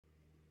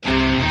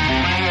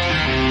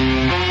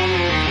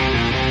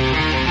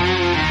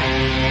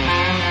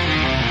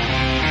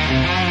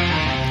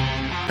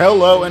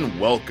Hello and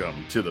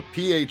welcome to the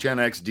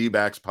PHNX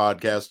D-Backs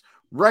podcast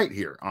right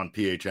here on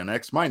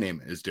PHNX. My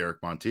name is Derek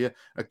Montilla,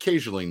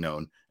 occasionally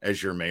known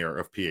as your mayor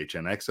of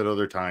PHNX. At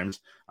other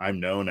times,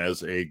 I'm known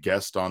as a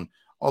guest on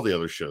all the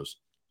other shows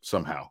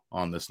somehow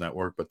on this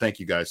network. But thank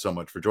you guys so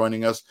much for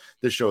joining us.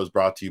 This show is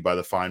brought to you by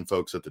the fine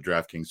folks at the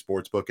DraftKings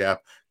Sportsbook app.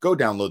 Go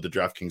download the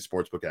DraftKings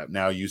Sportsbook app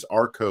now. Use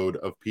our code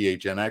of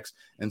PHNX,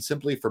 and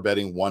simply for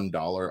betting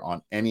 $1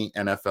 on any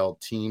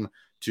NFL team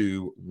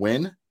to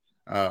win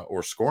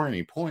or score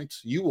any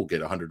points, you will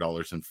get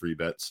 $100 in free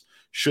bets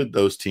should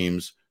those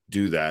teams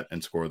do that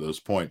and score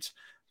those points.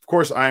 Of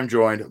course, I am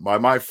joined by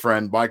my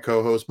friend, my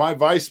co-host, my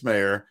vice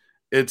mayor.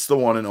 It's the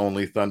one and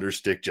only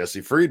Thunderstick,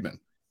 Jesse Friedman.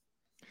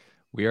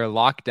 We are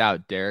locked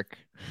out, Derek.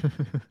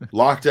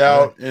 Locked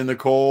out in the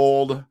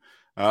cold.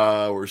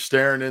 We're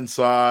staring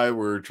inside.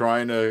 We're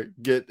trying to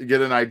get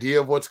an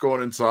idea of what's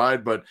going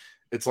inside, but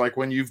it's like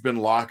when you've been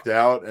locked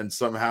out and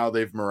somehow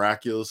they've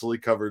miraculously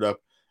covered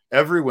up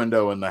every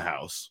window in the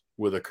house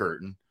with a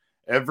curtain.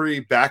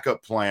 Every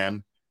backup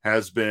plan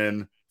has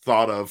been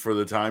thought of for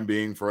the time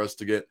being for us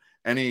to get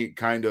any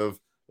kind of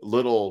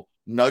little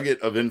nugget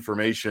of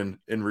information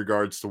in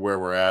regards to where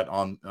we're at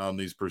on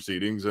these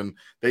proceedings. And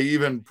they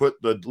even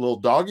put the little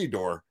doggy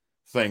door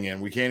thing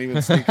in. We can't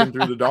even sneak in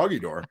through the doggy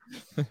door.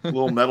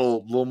 Little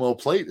metal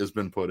plate has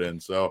been put in.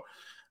 So,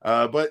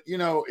 but you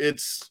know,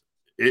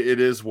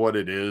 it is what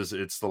it is.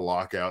 It's the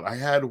lockout. I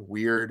had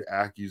weird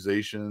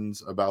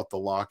accusations about the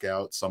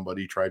lockout.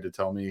 Somebody tried to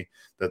tell me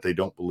that they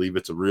don't believe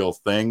it's a real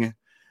thing,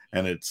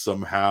 and it's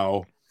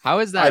somehow. How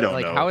is that? I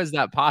don't know. How is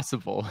that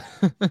possible?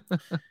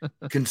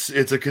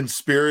 It's a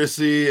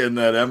conspiracy, and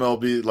that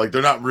MLB, like,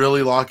 they're not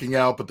really locking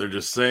out, but they're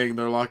just saying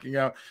they're locking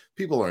out.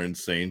 People are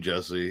insane,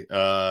 Jesse.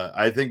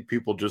 I think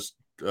people just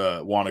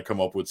want to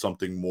come up with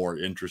something more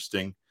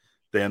interesting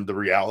than the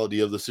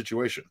reality of the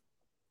situation,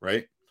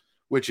 right?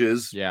 Which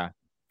is,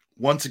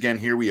 once again,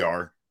 here we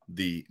are,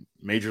 the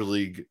Major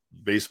League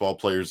Baseball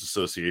Players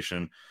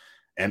Association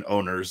and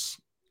owners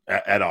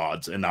at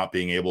odds and not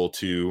being able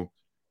to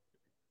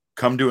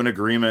come to an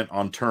agreement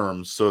on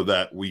terms so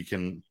that we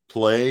can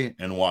play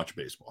and watch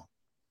baseball.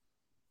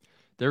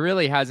 There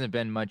really hasn't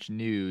been much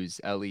news,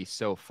 at least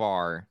so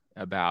far,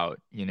 about,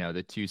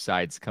 the two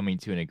sides coming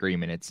to an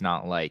agreement. It's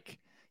not like,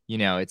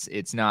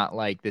 it's not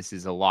like this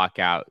is a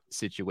lockout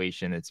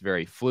situation. It's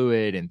very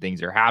fluid and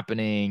things are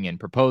happening and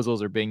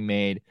proposals are being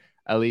made.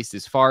 At least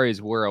as far as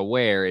we're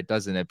aware, it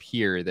doesn't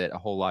appear that a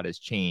whole lot has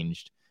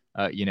changed,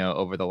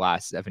 over the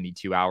last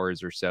 72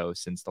 hours or so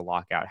since the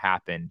lockout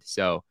happened.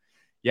 So,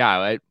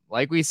 yeah,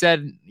 like we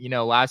said,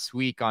 last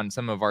week on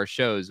some of our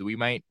shows, we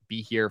might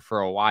be here for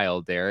a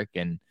while, Derek.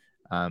 And,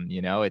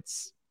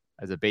 it's,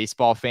 as a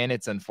baseball fan,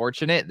 it's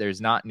unfortunate.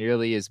 There's not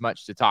nearly as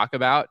much to talk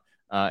about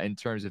in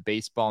terms of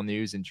baseball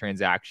news and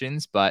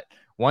transactions. But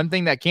one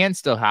thing that can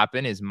still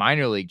happen is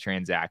minor league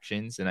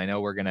transactions. And I know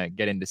we're going to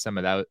get into some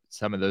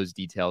of those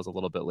details a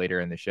little bit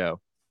later in the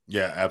show.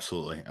 Yeah,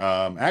 absolutely.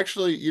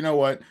 Actually, you know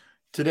what?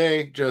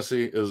 Today,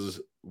 Jesse, is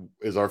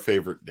our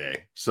favorite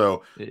day.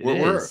 So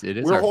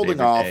we're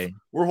holding off. Day.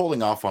 We're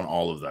holding off on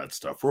all of that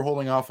stuff. We're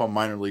holding off on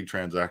minor league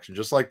transactions,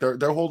 just like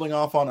they're holding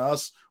off on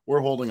us.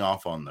 We're holding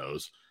off on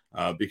those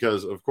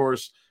because, of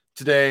course,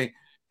 today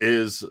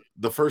is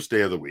the first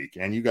day of the week,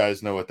 and you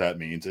guys know what that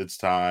means. It's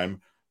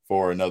time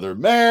for another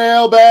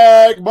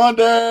Mailbag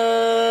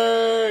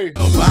Monday.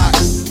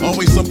 Mailbox.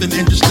 Always something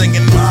interesting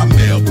in my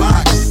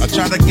mailbox. I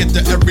try to get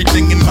to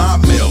everything in my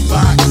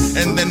mailbox,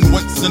 and then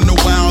once in a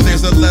while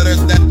there's a letter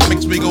that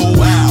makes me go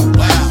wow,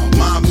 wow.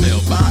 My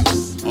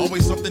mailbox.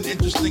 Always something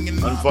interesting in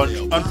my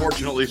mailbox.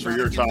 Unfortunately for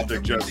your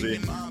topic,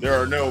 Jesse, there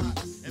are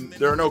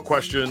no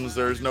questions.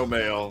 There's no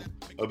mail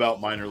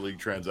about minor league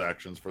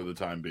transactions for the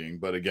time being.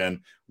 But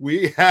again,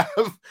 we have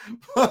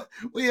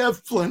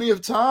plenty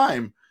of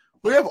time.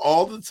 We have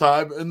all the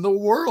time in the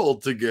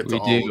world to get to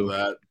all of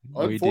that,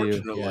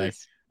 unfortunately.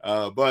 Yes.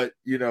 But,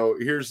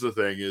 here's the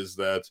thing is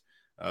that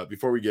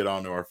before we get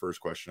on to our first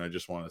question, I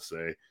just want to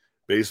say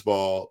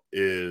baseball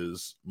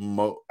is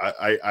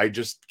I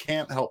just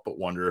can't help but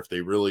wonder if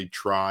they really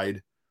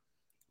tried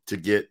to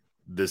get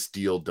this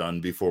deal done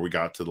before we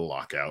got to the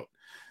lockout.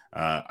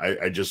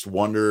 I just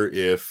wonder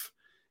if,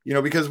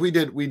 because we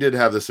did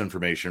have this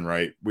information,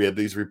 right? We had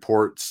these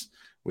reports.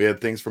 We had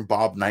things from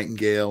Bob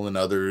Nightingale and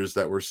others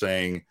that were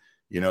saying,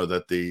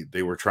 that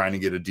they were trying to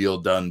get a deal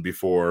done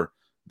before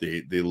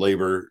the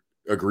labor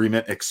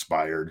agreement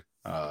expired.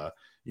 At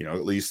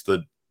least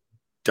the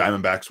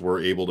Diamondbacks were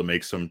able to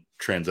make some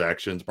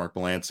transactions. Mark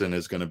Melanson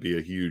is going to be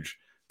a huge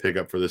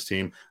pickup for this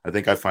team. I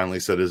think I finally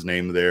said his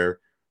name there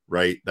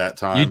right that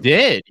time. You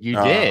did.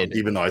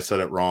 Even though I said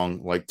it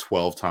wrong like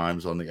 12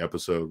 times on the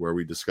episode where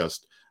we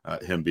discussed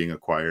him being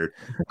acquired.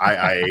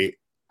 I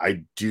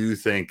do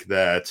think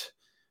that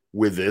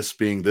with this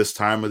being this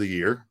time of the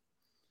year,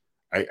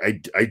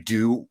 I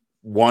do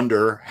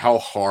wonder how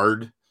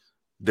hard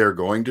they're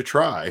going to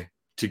try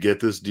to get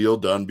this deal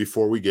done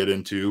before we get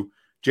into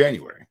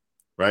January,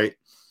 right?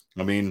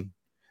 I mean,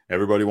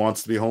 everybody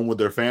wants to be home with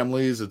their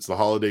families. It's the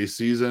holiday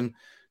season.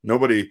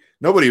 nobody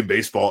in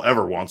baseball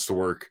ever wants to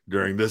work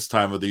during this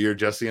time of the year,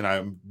 Jesse, and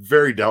I'm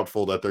very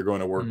doubtful that they're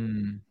going to work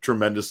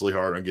tremendously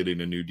hard on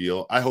getting a new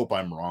deal. I hope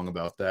I'm wrong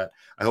about that.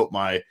 I hope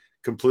my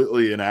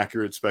completely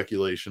inaccurate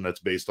speculation that's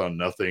based on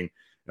nothing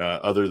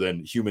other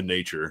than human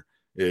nature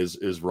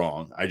is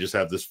wrong. I just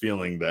have this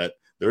feeling that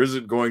there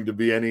isn't going to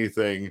be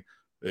anything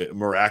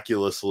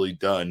miraculously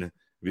done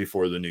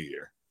before the new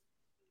year.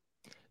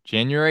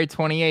 January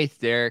 28th,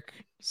 Derek.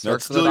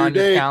 That's Circle it on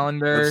your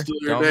calendar.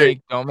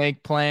 Don't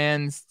make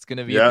plans. It's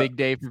gonna be a big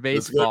day for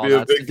baseball. It's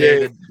gonna be a big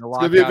day. It's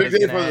gonna be a big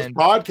day for this end.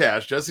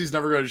 podcast. Jesse's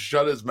never going to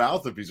shut his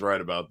mouth if he's right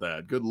about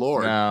that. Good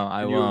Lord. No,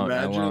 I won't.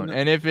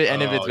 And if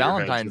it's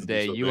Valentine's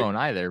Day, you won't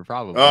either,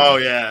 probably. Oh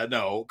yeah,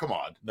 no, come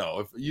on, no.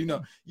 If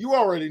you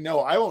already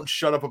know, I won't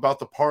shut up about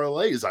the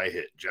parlays I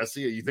hit,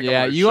 Jesse. You think?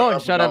 Yeah, you won't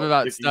shut up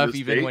about stuff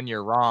even when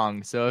you're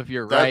wrong. So if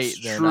you're right,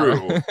 that's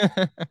true.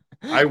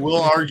 I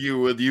will argue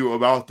with you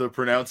about the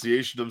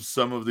pronunciation of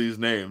some of these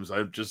names.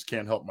 I just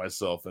can't help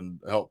myself and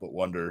help but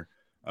wonder,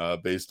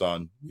 based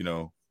on,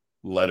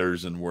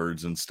 letters and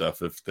words and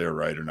stuff, if they're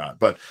right or not.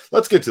 But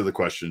let's get to the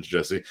questions,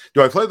 Jesse.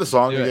 Do I play the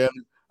song again?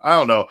 I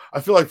don't know.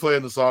 I feel like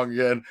playing the song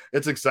again.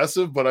 It's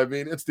excessive, but I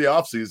mean, it's the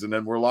off season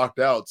and we're locked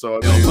out. So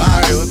I mean,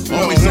 let's go.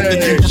 Always something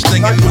interesting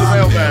in my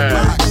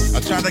mailbox.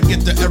 I try to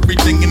get to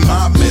everything in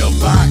my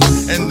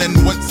mailbox, and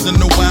then once in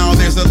a while,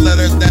 there's a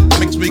letter that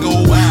makes me go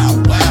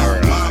wow, wow.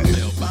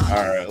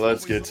 All right,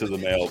 let's get to the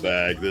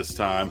mailbag this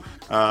time.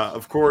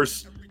 Of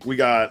course, we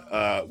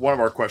got one of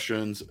our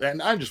questions,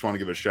 and I just want to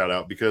give a shout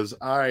out because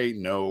I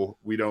know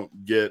we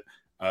don't get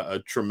a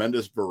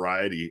tremendous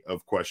variety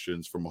of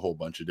questions from a whole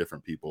bunch of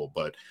different people,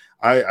 but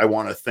I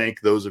want to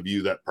thank those of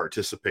you that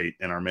participate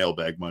in our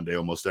Mailbag Monday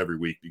almost every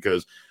week,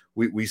 because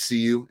we see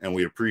you and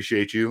we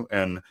appreciate you.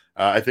 And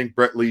I think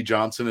Brett Lee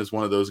Johnson is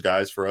one of those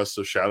guys for us.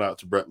 So shout out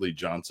to Brett Lee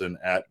Johnson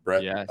at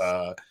Brett. Yes.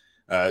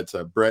 It's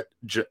a Brett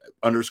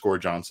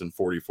 _ Johnson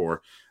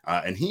 44.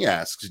 And he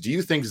asks, do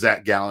you think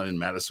Zach Gallen and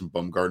Madison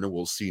Bumgarner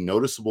will see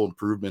noticeable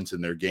improvements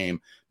in their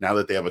game now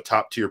that they have a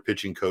top tier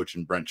pitching coach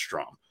in Brent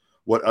Strom?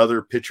 What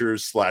other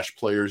pitchers /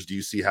 players do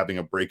you see having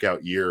a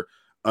breakout year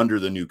under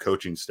the new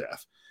coaching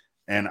staff?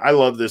 And I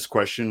love this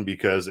question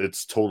because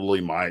it's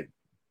totally my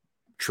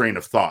train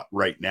of thought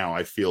right now.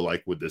 I feel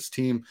like with this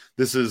team,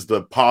 this is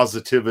the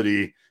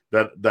positivity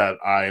that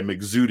I am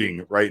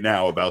exuding right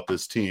now about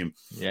this team.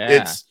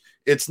 Yeah.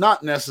 It's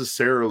not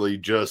necessarily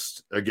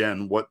just,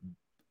 again, what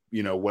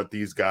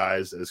these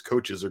guys as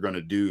coaches are going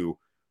to do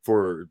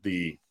for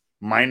the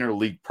minor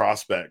league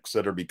prospects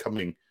that are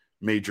becoming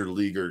major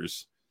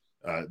leaguers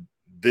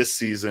this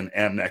season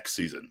and next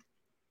season.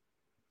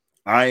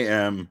 I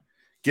am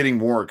getting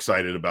more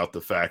excited about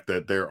the fact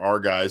that there are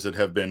guys that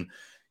have been,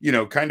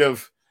 kind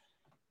of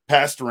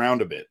passed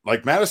around a bit.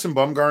 Like Madison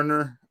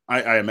Bumgarner,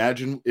 I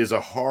imagine, is a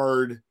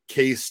hard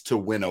case to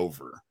win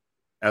over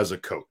as a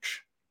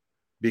coach.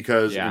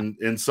 Because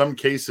in some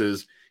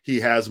cases,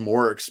 he has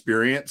more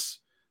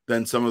experience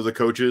than some of the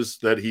coaches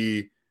that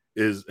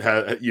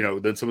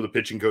than some of the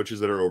pitching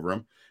coaches that are over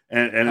him.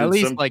 And at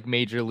least like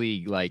major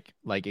league, like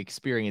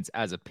experience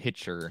as a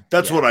pitcher.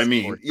 That's what I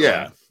mean.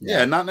 Yeah.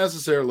 Not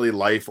necessarily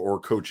life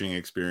or coaching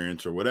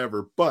experience or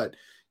whatever, but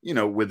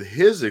with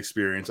his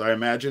experience, I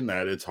imagine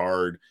that it's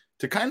hard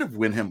to kind of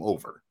win him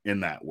over in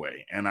that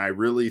way. And I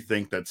really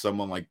think that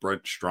someone like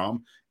Brent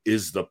Strom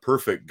is the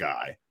perfect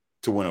guy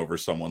to win over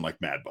someone like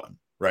Mad Bun.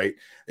 Right.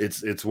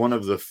 It's one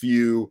of the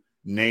few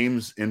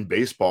names in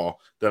baseball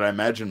that I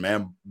imagine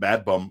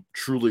Mad Bum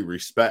truly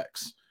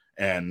respects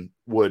and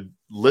would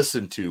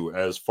listen to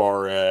as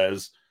far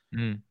as,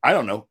 I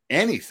don't know,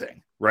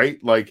 anything.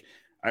 Right. Like,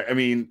 I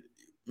mean,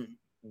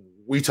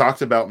 we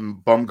talked about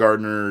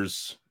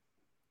Bumgarner's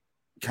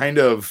kind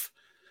of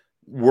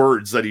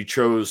words that he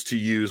chose to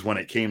use when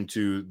it came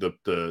to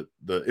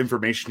the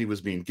information he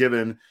was being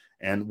given.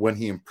 And when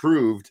he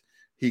improved,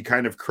 he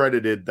kind of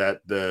credited that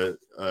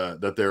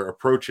that their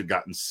approach had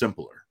gotten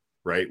simpler,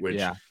 right?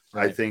 Which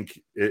I think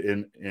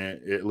in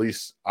at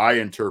least I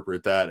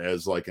interpret that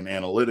as like an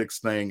analytics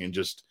thing, and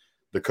just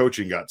the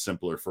coaching got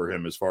simpler for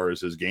him as far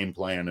as his game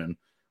plan and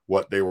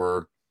what they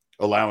were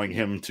allowing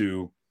him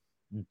to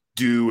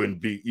do and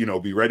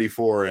be ready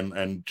for,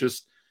 and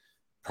just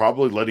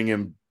probably letting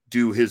him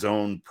do his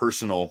own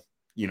personal,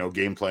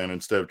 game plan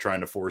instead of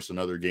trying to force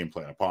another game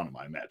plan upon him,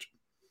 I imagine.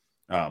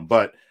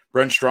 But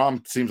Brent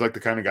Strom seems like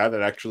the kind of guy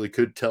that actually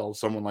could tell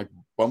someone like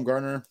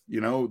Bumgarner,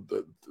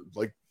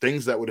 like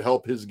things that would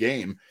help his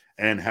game,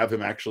 and have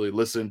him actually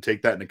listen,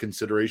 take that into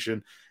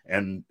consideration,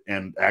 and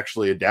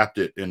actually adapt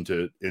it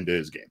into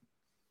his game.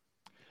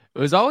 It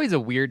was always a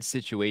weird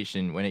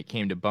situation when it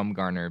came to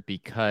Bumgarner,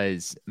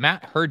 because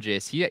Matt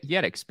Hergis, he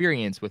had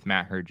experience with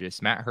Matt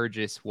Hergis. Matt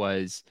Hergis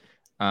was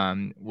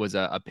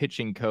a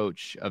pitching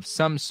coach of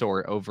some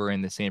sort over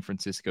in the San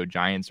Francisco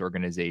Giants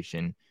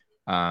organization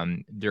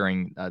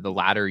during the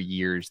latter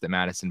years that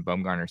Madison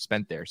Bumgarner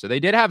spent there. So they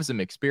did have some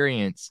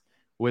experience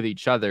with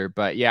each other.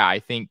 But yeah, I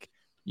think,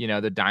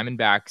 the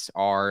Diamondbacks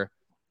are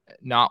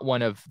not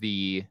one of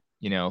the,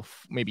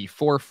 maybe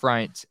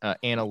forefront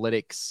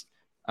analytics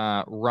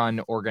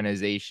run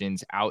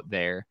organizations out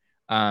there.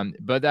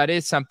 But that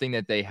is something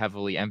that they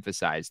heavily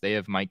emphasize. They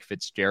have Mike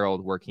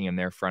Fitzgerald working in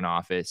their front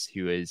office,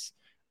 who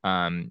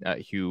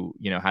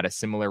had a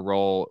similar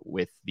role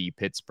with the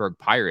Pittsburgh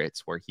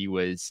Pirates, where he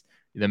was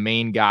the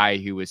main guy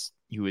who was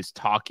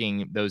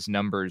talking those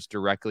numbers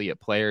directly at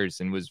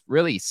players and was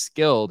really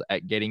skilled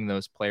at getting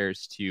those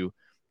players to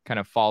kind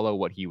of follow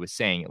what he was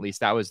saying. At least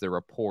that was the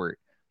report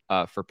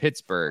for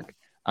Pittsburgh.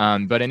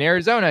 But in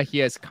Arizona, he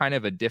has kind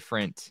of a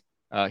different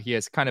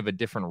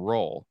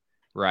role,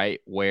 right?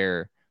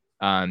 Where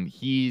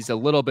he's a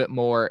little bit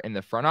more in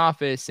the front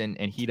office and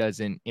he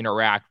doesn't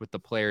interact with the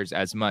players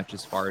as much,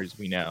 as far as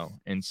we know.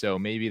 And so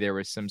maybe there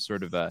was some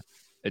sort of a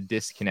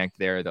disconnect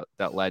there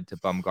that led to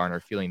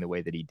Bumgarner feeling the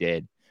way that he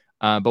did.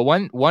 But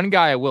one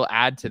guy I will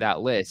add to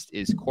that list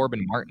is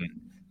Corbin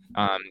Martin,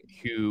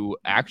 who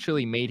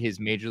actually made his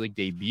major league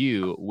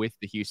debut with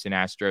the Houston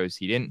Astros.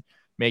 He didn't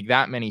make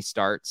that many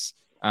starts,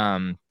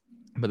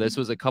 but this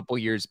was a couple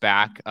years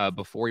back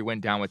before he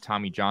went down with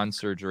Tommy John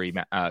surgery.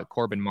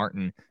 Corbin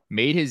Martin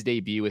made his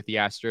debut with the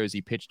Astros.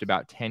 He pitched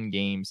about 10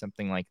 games,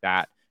 something like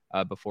that,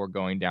 before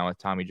going down with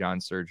Tommy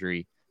John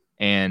surgery.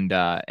 And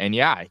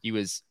yeah, he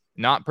was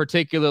not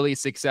particularly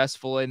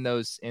successful in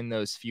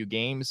those few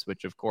games,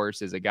 which of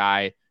course is a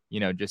guy,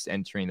 just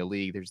entering the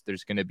league.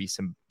 There's going to be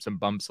some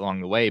bumps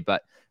along the way,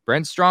 but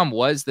Brent Strom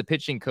was the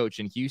pitching coach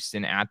in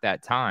Houston at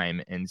that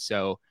time. And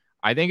so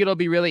I think it'll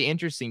be really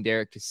interesting,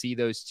 Derek, to see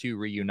those two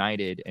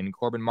reunited, and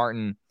Corbin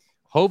Martin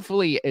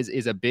hopefully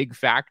is a big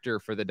factor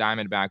for the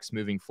Diamondbacks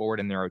moving forward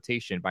in their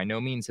rotation. By no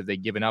means have they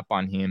given up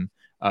on him,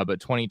 but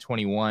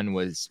 2021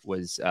 was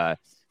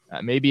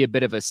maybe a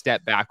bit of a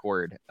step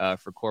backward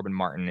for Corbin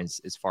Martin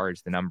as far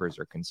as the numbers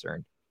are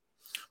concerned.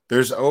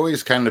 There's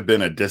always kind of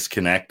been a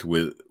disconnect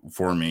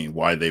for me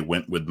why they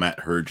went with Matt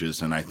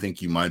Herges, and I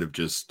think you might have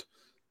just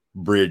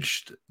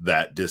bridged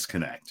that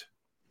disconnect.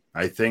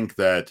 I think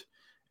that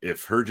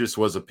if Herges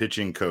was a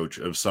pitching coach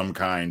of some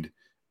kind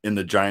in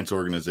the Giants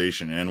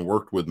organization and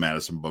worked with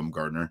Madison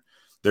Bumgarner,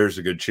 there's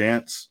a good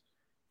chance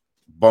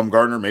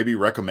Bumgarner maybe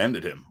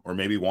recommended him or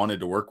maybe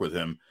wanted to work with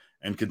him.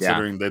 And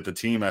considering that the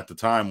team at the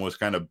time was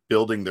kind of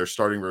building their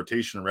starting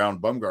rotation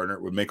around Bumgarner,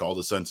 it would make all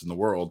the sense in the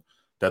world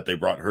that they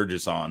brought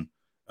Herges on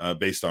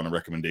based on a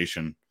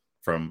recommendation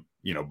from,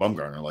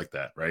 Bumgarner like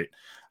that, right?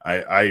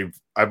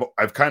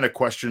 I've kind of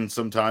questioned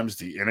sometimes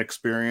the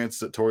inexperience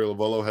that Torey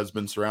Lovullo has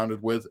been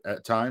surrounded with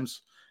at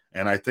times.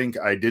 And I think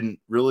I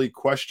didn't really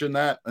question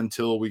that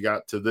until we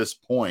got to this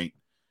point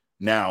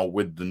now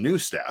with the new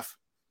staff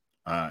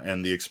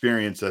and the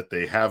experience that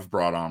they have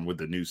brought on with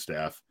the new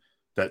staff.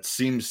 That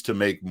seems to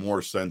make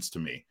more sense to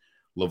me.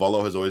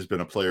 Lovullo has always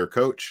been a player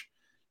coach.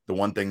 The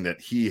one thing that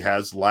he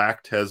has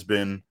lacked has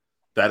been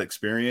that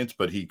experience,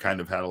 but he kind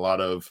of had a lot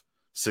of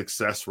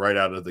success right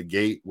out of the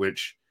gate,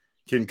 which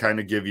can kind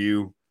of give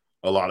you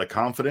a lot of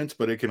confidence,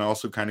 but it can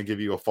also kind of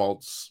give you a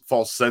false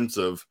sense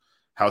of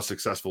how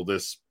successful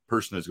this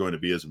person is going to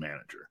be as a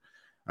manager.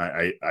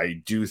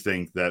 I do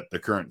think that the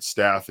current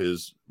staff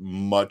is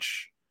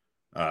much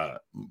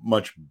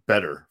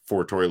better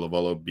for Torey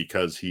Lovullo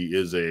because he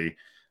is a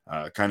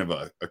kind of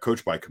a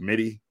coach by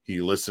committee.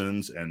 He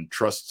listens and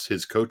trusts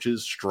his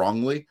coaches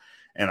strongly.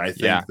 And I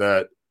think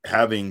that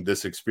having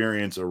this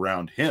experience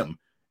around him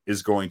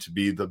is going to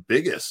be the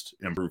biggest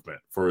improvement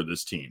for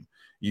this team.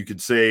 You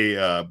could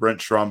say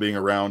Brent Strom being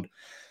around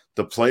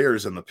the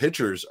players and the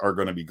pitchers are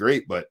going to be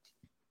great, but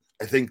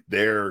I think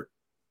their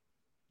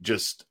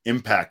just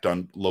impact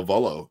on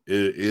Lovullo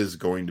is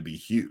going to be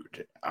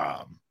huge.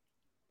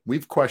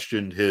 We've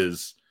questioned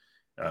his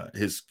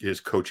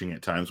coaching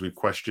at times. We've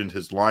questioned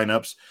his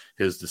lineups,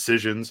 his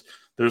decisions.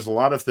 There's a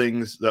lot of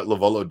things that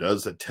Lovullo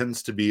does that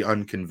tends to be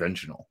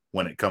unconventional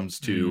when it comes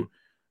to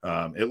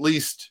at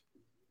least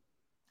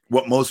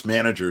what most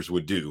managers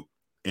would do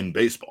in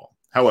baseball.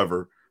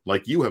 However,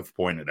 like you have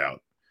pointed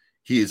out,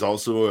 he is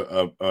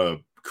also a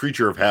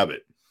creature of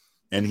habit,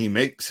 and he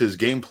makes his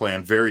game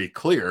plan very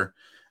clear.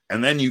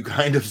 And then you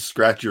kind of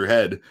scratch your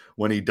head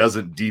when he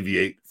doesn't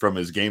deviate from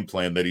his game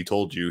plan that he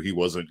told you he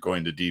wasn't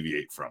going to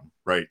deviate from.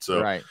 Right.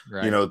 So, right.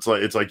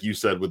 It's like you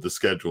said with the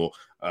schedule,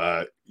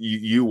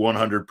 you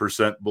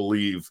 100%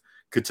 believe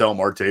Ketel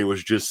Marte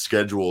was just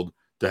scheduled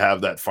to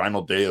have that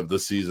final day of the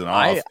season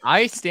off.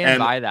 I stand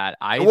by that.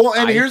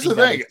 Here's the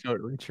thing.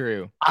 Totally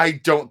true. I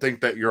don't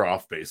think that you're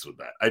off base with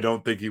that. I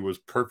don't think he was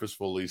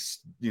purposefully,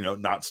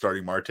 not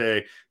starting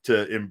Marte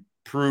to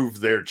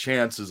improve their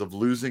chances of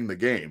losing the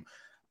game.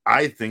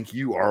 I think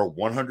you are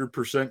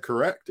 100%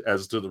 correct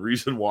as to the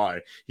reason why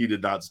he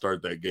did not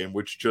start that game,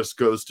 which just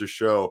goes to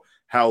show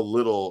how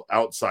little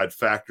outside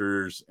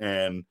factors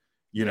and,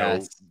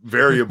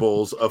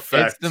 variables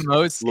affect it's the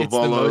most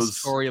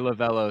Torey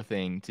Lovullo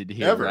thing to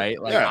do, ever. Right?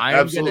 Like,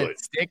 I'm going to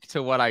stick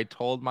to what I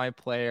told my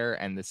player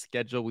and the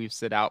schedule we've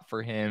set out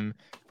for him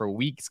for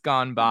weeks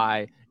gone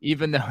by,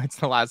 even though it's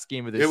the last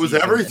game of the season. It was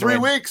every 3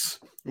 weeks.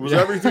 It was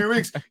every 3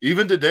 weeks.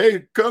 Even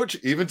today, coach,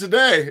 even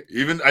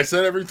I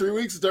said every 3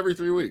 weeks, it's every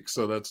 3 weeks.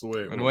 So that's the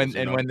way it was.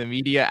 When the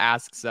media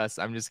asks us,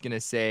 I'm just going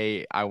to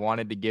say I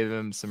wanted to give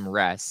him some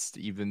rest,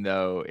 even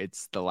though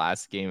it's the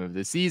last game of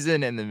the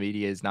season and the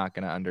media is not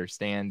going to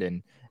understand.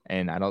 And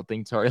And I don't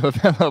think Torey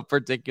Lovullo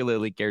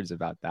particularly cares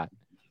about that.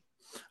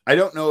 I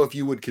don't know if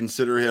you would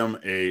consider him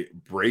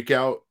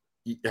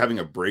having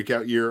a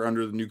breakout year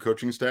under the new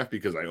coaching staff,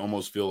 because I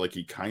almost feel like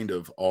he kind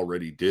of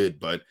already did.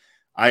 But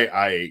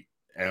I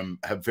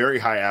have very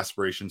high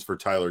aspirations for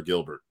Tyler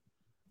Gilbert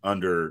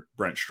under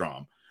Brent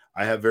Strom.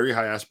 I have very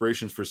high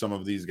aspirations for some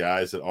of these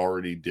guys that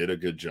already did a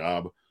good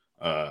job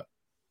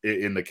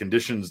in the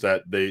conditions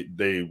that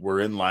they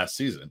were in last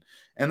season.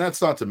 And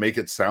that's not to make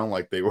it sound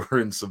like they were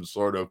in some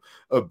sort of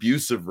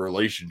abusive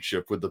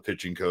relationship with the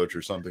pitching coach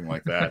or something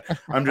like that.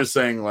 I'm just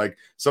saying, like,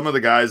 some of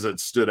the guys that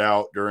stood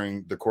out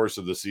during the course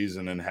of the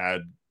season and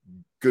had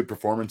good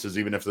performances,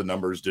 even if the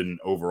numbers didn't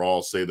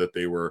overall say that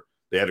they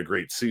had a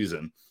great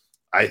season,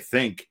 I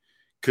think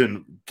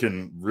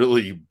can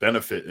really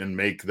benefit and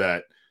make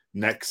that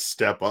next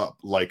step up,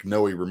 like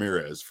Noe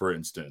Ramirez, for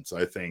instance.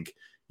 I think,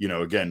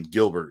 again,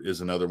 Gilbert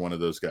is another one of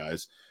those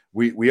guys.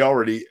 We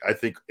already, I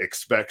think,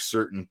 expect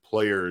certain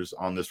players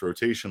on this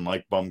rotation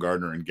like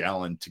Bumgarner and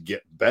Gallen to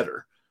get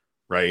better,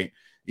 right?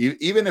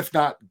 Even if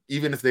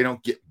they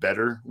don't get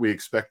better, we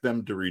expect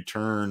them to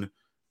return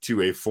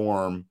to a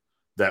form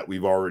that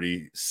we've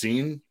already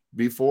seen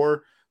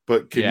before.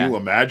 But can you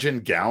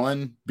imagine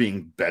Gallen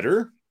being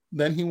better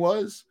than he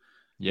was?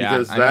 Yeah,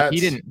 because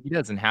he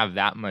doesn't have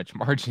that much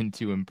margin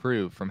to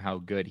improve from how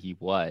good he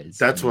was.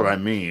 That's what I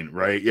mean,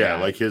 right? Yeah,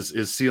 like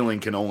his ceiling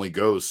can only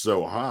go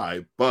so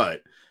high,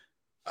 but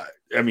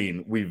I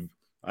mean,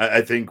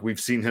 I think we've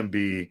seen him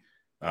be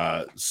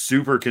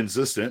super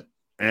consistent,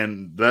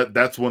 and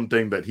that's one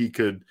thing that he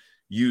could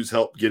use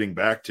help getting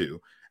back to.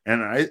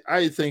 And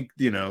I think,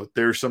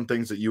 there's some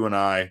things that you and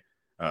I,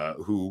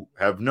 who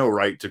have no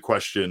right to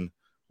question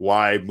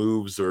why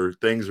moves or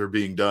things are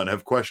being done,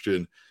 have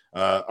questioned,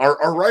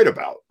 are right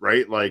about,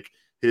 right? Like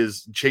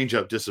his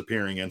changeup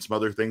disappearing and some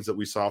other things that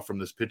we saw from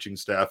this pitching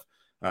staff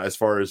as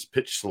far as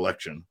pitch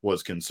selection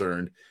was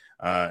concerned.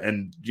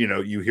 And,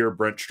 you hear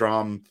Brent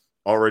Strom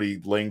already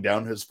laying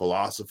down his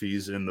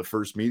philosophies in the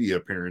first media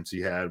appearance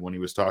he had when he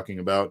was talking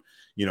about,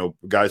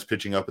 guys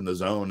pitching up in the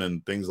zone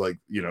and things like,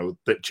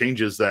 that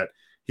changes that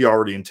he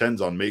already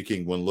intends on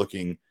making when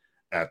looking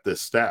at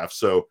this staff.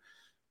 So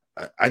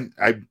I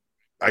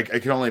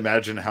can only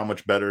imagine how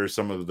much better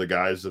some of the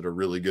guys that are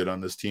really good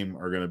on this team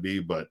are going to be.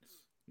 But,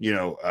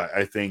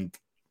 I think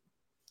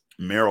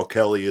Merrill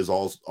Kelly is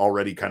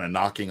already kind of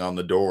knocking on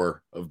the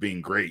door of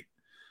being great.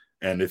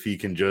 And if he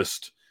can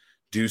just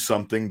do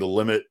something to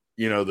limit,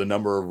 the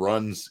number of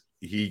runs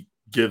he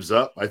gives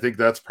up, I think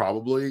that's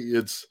probably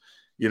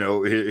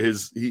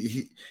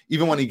he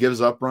even when he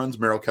gives up runs,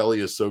 Merrill Kelly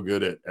is so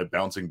good at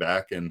bouncing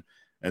back and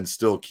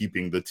still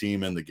keeping the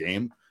team in the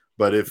game.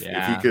 But if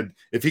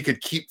he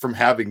could keep from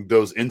having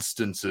those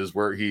instances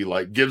where he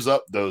like gives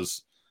up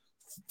those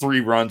 3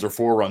 runs or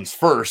 4 runs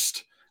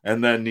first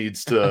and then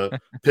needs to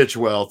pitch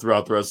well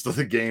throughout the rest of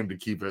the game to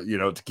keep it,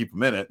 to keep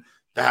him in it,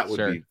 that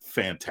would be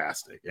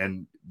fantastic.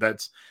 And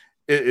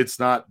it's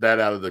not that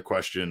out of the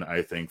question,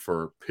 I think,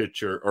 for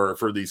pitcher or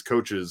for these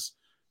coaches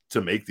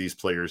to make these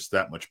players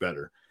that much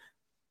better.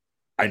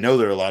 I know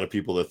there are a lot of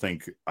people that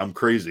think I'm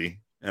crazy,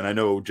 and I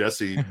know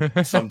Jesse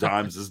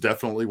sometimes is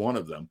definitely one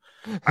of them.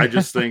 I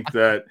just think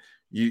that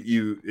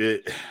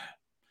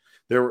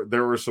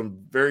there were some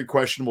very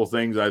questionable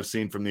things I've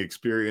seen from the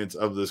experience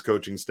of this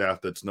coaching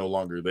staff that's no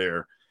longer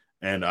there,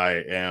 and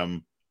I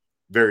am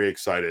very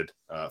excited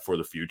for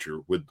the future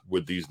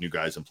with these new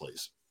guys in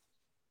place,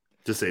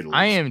 to say the least.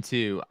 I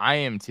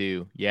am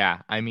too. Yeah.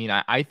 I mean,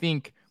 I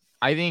think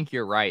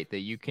you're right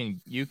that you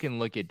can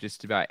look at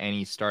just about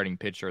any starting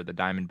pitcher the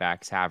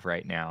Diamondbacks have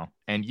right now,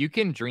 and you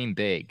can dream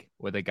big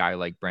with a guy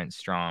like Brent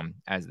Strom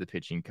as the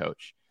pitching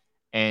coach.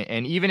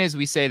 And even as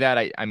we say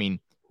that, I mean,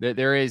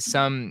 there is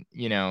some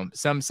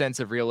sense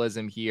of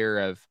realism here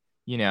of,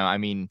 I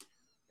mean,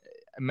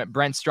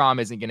 Brent Strom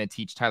isn't going to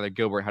teach Tyler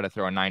Gilbert how to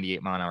throw a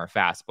 98-mile-an-hour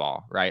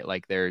fastball, right?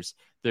 Like there's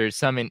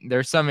some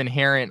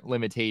inherent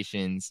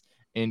limitations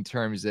in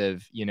terms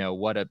of,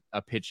 what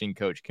a pitching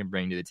coach can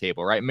bring to the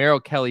table, right?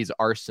 Merrill Kelly's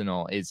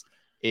arsenal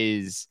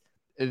is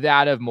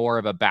that of more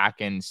of a back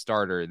end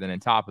starter than a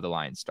top of the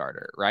line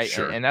starter, right?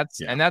 Sure. And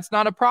that's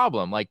not a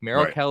problem. Like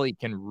Merrill Kelly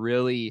can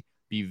really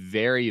be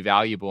very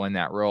valuable in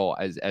that role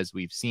as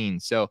we've seen.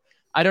 So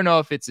I don't know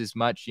if it's as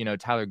much,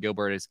 Tyler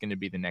Gilbert is going to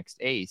be the next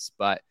ace,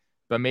 but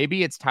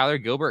maybe it's Tyler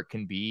Gilbert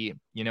can be,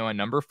 a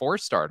number 4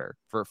 starter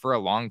for a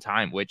long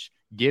time, which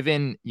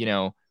given,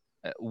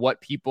 what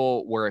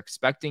people were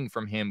expecting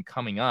from him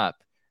coming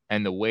up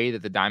and the way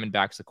that the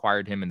Diamondbacks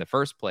acquired him in the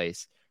first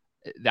place,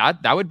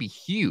 that would be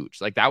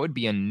huge. Like that would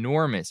be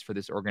enormous for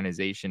this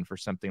organization for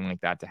something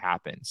like that to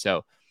happen.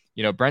 So,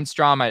 Brent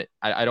Strom, I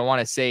don't want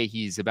to say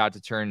he's about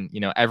to turn,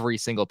 every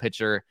single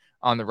pitcher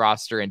on the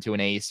roster into an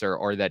ace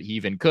or that he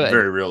even could.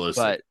 Very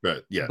realistic,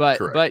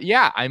 but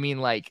yeah, I mean,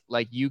 like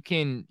you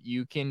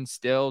can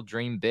still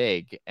dream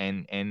big,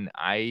 and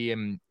I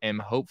am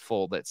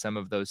hopeful that some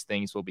of those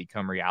things will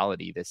become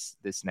reality this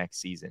next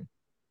season.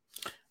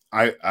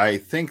 I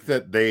think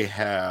that they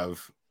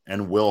have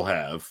and will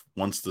have,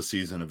 once the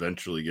season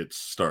eventually gets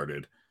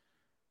started,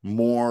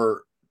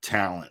 more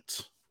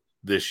talent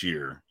this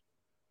year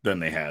than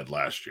they had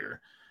last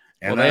year.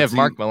 And they have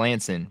Mark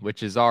Melanson,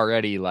 which is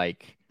already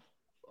like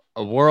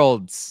a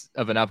worlds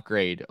of an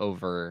upgrade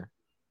over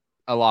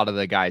a lot of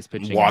the guys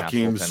pitching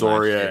Joakim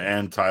Soria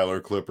and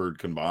Tyler Clippard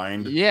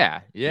combined.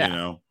 Yeah.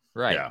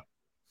 Right.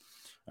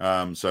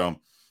 Yeah. So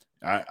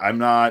I'm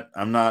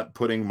not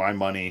putting my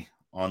money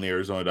on the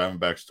Arizona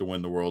Diamondbacks to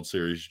win the World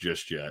Series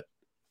just yet.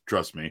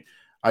 Trust me.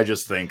 I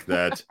just think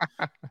that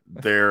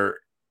there's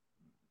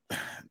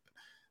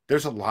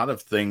a lot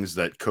of things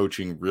that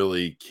coaching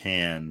really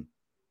can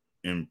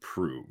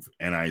improve.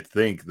 And I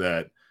think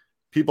that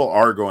people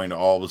are going to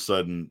all of a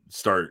sudden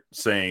start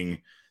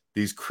saying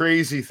these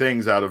crazy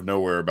things out of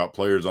nowhere about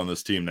players on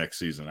this team next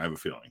season. I have a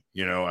feeling,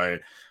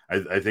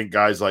 I think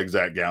guys like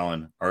Zach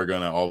Gallen are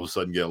going to all of a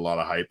sudden get a lot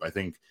of hype. I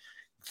think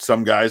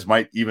some guys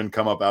might even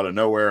come up out of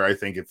nowhere. I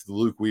think if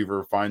Luke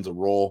Weaver finds a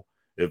role,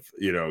 if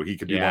he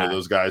could be one of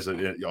those guys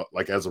that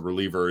like as a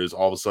reliever is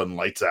all of a sudden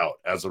lights out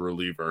as a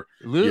reliever.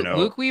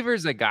 Luke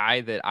Weaver's a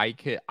guy that I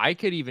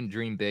could even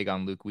dream big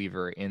on Luke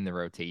Weaver in the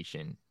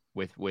rotation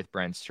with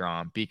Brent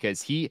Strom,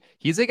 because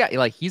he's a guy,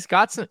 like he's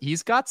got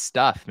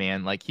stuff,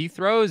 man. Like he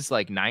throws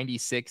like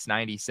 96,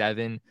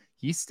 97.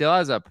 He still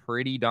has a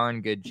pretty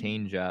darn good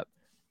changeup.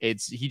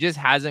 He just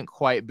hasn't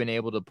quite been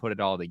able to put it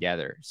all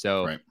together.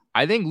 So right.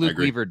 I think Luke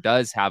Weaver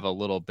does have a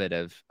little bit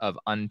of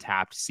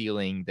untapped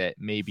ceiling that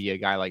maybe a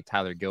guy like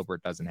Tyler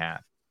Gilbert doesn't have.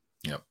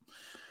 Yep.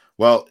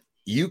 Well,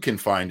 you can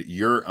find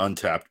your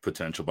untapped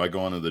potential by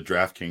going to the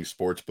DraftKings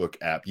Sportsbook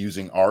app,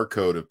 using our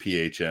code of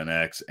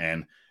PHNX,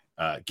 and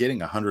getting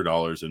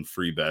 $100 in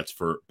free bets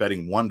for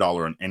betting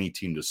 $1 on any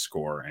team to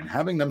score and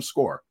having them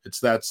score.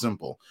 It's that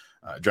simple.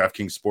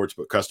 DraftKings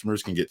Sportsbook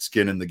customers can get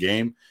skin in the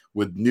game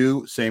with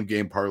new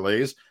same-game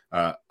parlays.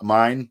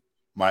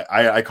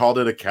 I called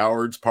it a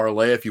coward's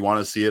parlay. If you want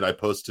to see it, I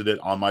posted it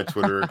on my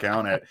Twitter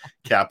account at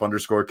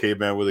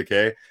cap_caveman with a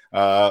K.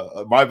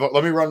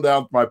 Let me run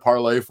down my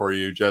parlay for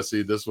you,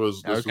 Jesse. This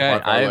was my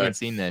parlay. I haven't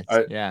seen this.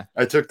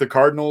 I took the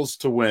Cardinals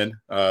to win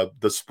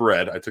the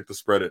spread. I took the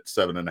spread at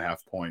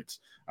 7.5 points.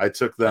 I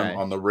took them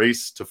on the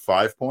race to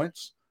 5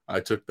 points. I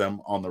took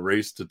them on the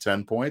race to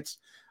 10 points.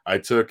 I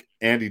took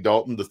Andy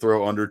Dalton to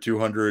throw under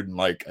 200 and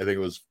I think it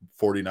was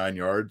 49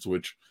 yards,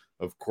 which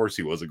of course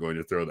he wasn't going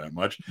to throw that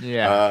much.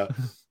 Yeah.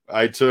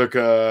 I took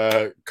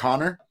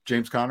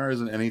James Conner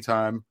as an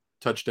anytime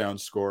touchdown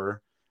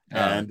scorer.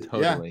 And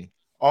totally.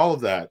 All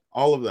of that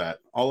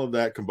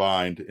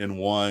combined in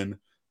one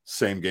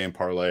same game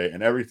parlay,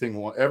 and every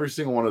single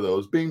one of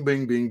those bing,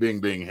 bing, bing,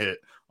 bing, bing hit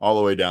all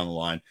the way down the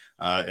line.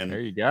 And there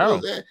you go.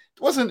 It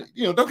wasn't,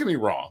 don't get me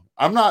wrong.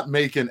 I'm not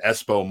making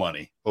Espo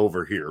money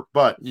over here,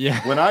 but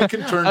when I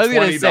can turn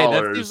 $20,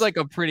 that seems like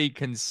a pretty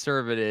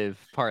conservative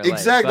parlay.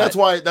 Exactly.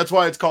 That's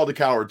why it's called a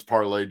coward's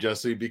parlay,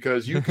 Jesse,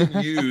 because you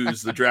can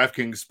use the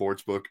DraftKings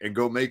Sportsbook and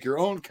go make your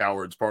own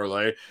coward's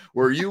parlay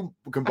where you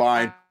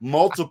combine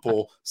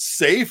multiple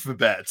safe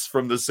bets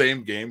from the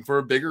same game for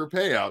a bigger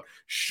payout.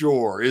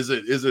 Sure. Is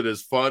it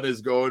as fun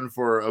as going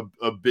for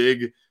a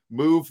big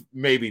move?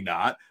 Maybe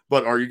not,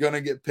 but are you going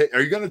to get paid?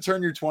 Are you going to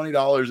turn your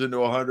 $20 into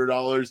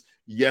 $100?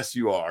 Yes,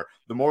 you are.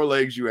 The more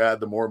legs you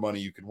add, the more money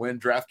you can win.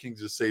 DraftKings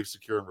is safe,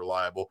 secure, and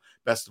reliable.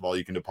 Best of all,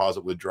 you can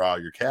deposit, withdraw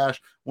your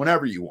cash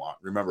whenever you want.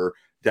 Remember,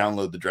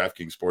 download the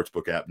DraftKings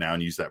Sportsbook app now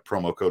and use that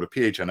promo code of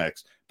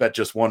PHNX. Bet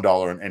just $1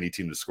 on any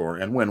team to score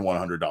and win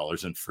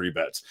 $100 in free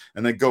bets.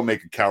 And then go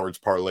make a coward's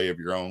parlay of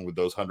your own with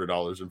those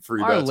 $100 in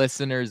free bets. Our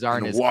listeners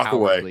aren't as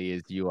cowardly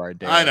as you are,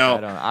 Dave. I know.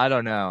 I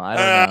don't know.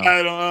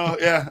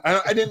 Yeah,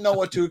 I didn't know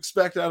what to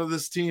expect out of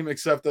this team,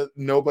 except that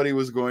nobody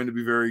was going to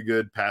be very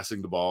good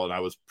passing the ball, and I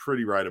was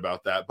pretty right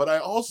about that. But I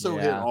also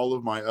hit all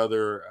of my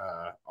other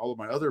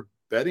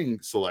betting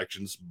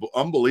selections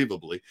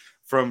unbelievably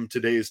from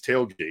today's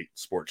Tailgate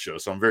Sports Show.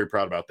 So I'm very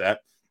proud about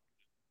that.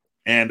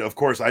 And of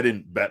course, I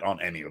didn't bet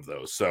on any of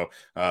those. So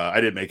I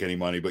didn't make any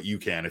money, but you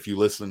can if you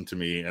listen to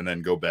me and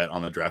then go bet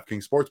on the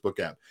DraftKings Sportsbook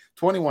app.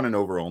 21 and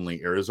over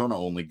only, Arizona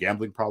only.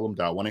 Gambling problem,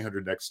 dial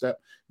 1-800-NEXT-STEP.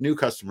 New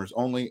customers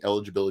only.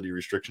 Eligibility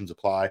restrictions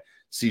apply.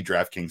 See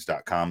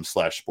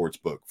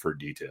DraftKings.com/sportsbook for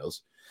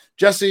details.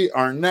 Jesse,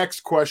 our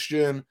next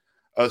question.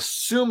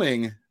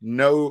 Assuming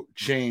no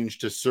change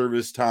to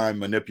service time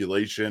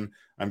manipulation,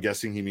 I'm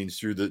guessing he means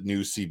through the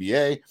new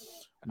CBA.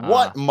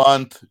 What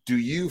month do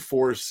you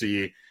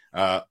foresee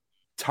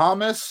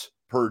Thomas,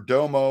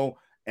 Perdomo,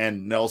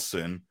 and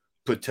Nelson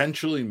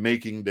potentially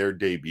making their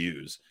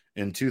debuts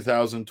in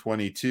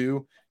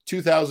 2022,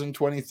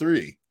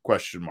 2023?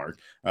 Question mark.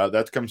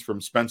 That comes from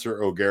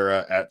Spencer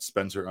O'Gara at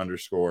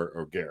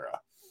Spencer_O'Gara.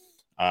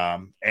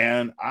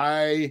 And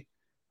I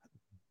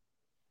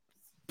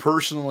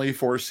personally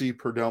foresee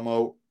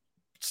Perdomo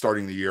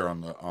starting the year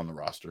on the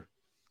roster.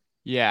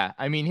 Yeah,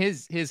 I mean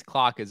his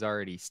clock has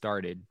already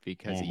started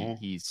because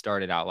he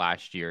started out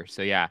last year.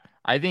 So yeah,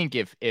 I think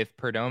if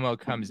Perdomo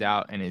comes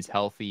out and is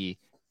healthy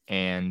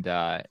and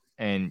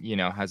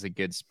has a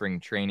good spring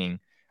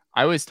training,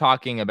 I was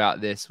talking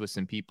about this with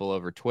some people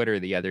over Twitter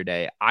the other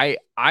day.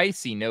 I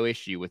see no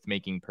issue with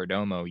making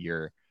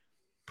Perdomo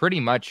pretty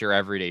much your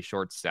everyday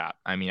shortstop.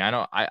 I mean,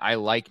 I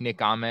like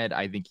Nick Ahmed.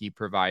 I think he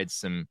provides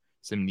some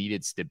some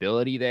needed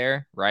stability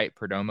there, right?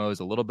 Perdomo is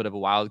a little bit of a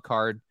wild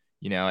card,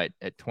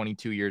 at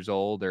 22 years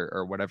old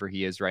or whatever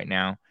he is right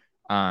now.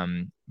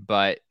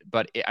 But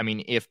I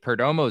mean, if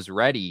Perdomo's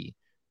ready,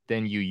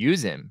 then you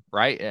use him,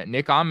 right?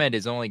 Nick Ahmed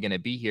is only going to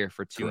be here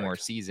for 2 more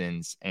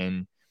seasons,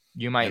 and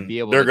you might be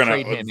able to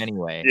trade him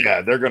anyway.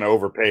 Yeah, they're going to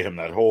overpay him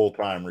that whole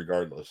time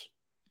regardless.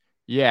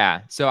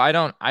 Yeah, so I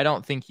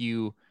don't think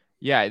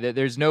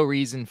there's no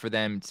reason for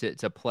them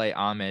to play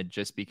Ahmed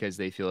just because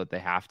they feel that they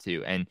have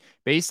to. And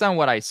based on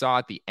what I saw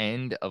at the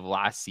end of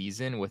last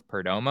season with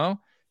Perdomo,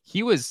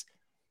 he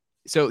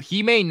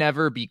may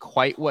never be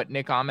quite what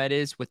Nick Ahmed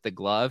is with the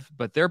glove,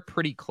 but they're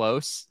pretty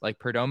close. Like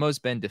Perdomo's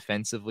been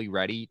defensively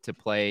ready to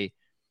play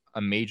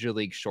a major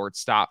league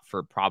shortstop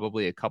for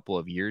probably a couple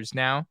of years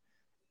now.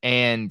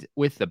 And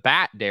with the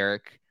bat,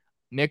 Derek,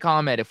 Nick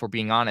Ahmed, if we're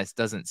being honest,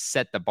 doesn't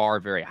set the bar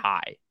very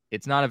high.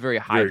 It's not a very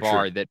high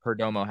bar that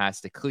Perdomo has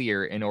to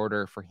clear in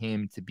order for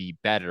him to be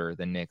better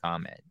than Nick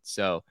Ahmed.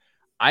 So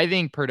I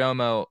think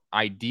Perdomo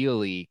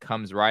ideally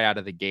comes right out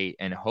of the gate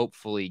and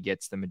hopefully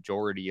gets the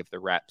majority of the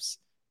reps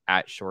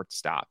at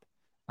shortstop.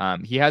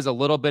 He has a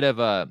little bit of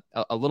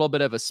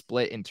a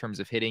split in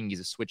terms of hitting. He's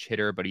a switch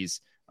hitter, but he's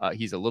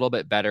a little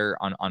bit better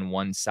on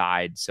one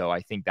side. So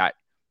I think that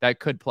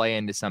could play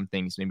into some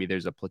things. Maybe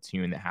there's a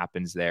platoon that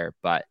happens there,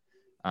 but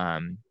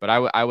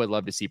I would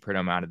love to see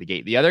Perdomo out of the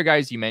gate. The other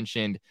guys you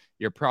mentioned,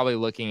 you're probably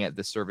looking at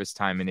the service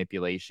time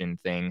manipulation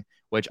thing,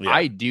 which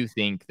I do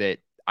think that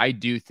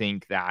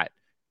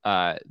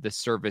the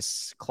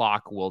service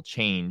clock will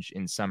change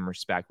in some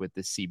respect with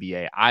the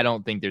CBA. I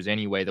don't think there's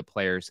any way the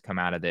players come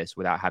out of this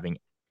without having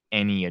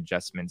any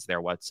adjustments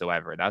there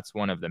whatsoever. That's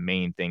one of the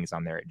main things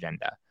on their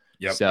agenda.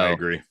 Yep, so, I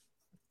agree.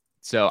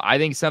 So I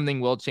think something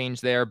will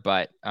change there,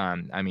 but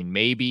I mean,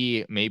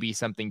 maybe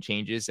something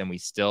changes and we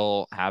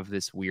still have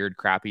this weird,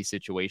 crappy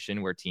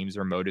situation where teams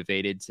are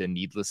motivated to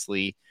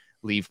needlessly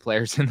leave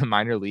players in the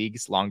minor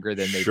leagues longer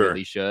than they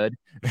really should.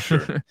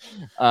 Sure.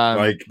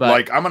 I'm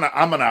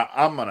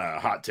gonna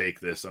hot take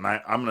this, and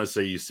I'm gonna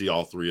say you see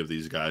all 3 of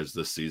these guys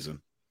this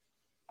season.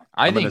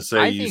 I'm gonna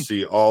say you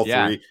see all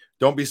 3.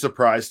 Don't be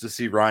surprised to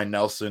see Ryan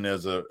Nelson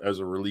as a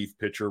relief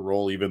pitcher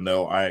role, even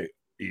though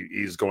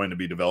he's going to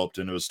be developed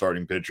into a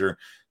starting pitcher.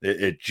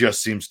 It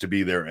just seems to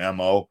be their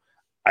MO.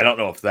 I don't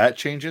know if that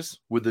changes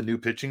with the new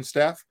pitching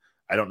staff.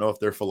 I don't know if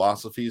their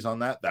philosophies on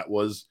that. That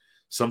was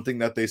something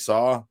that they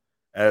saw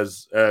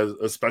as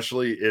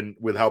especially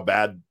with how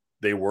bad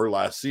they were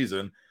last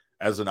season,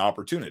 as an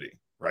opportunity,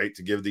 right?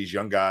 To give these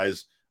young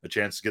guys a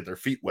chance to get their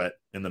feet wet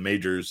in the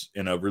majors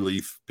in a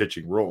relief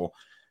pitching role.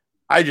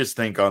 I just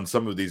think on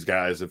some of these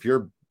guys, if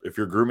you're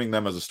grooming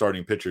them as a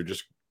starting pitcher,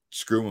 just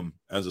screw them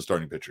as a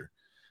starting pitcher.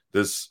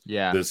 This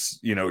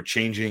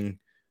changing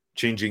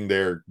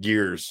their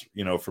gears,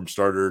 from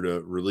starter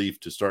to relief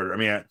to starter. I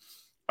mean,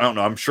 I don't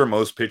know. I'm sure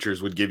most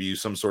pitchers would give you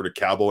some sort of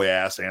cowboy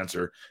ass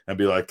answer and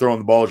be like, throwing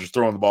the ball, just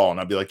throwing the ball. And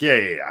I'd be like,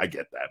 yeah, I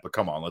get that. But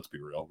come on, let's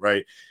be real,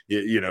 right?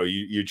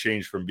 You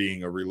change from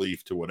being a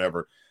relief to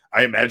whatever.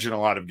 I imagine a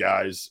lot of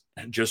guys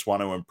just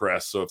want to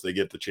impress. So if they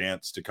get the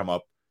chance to come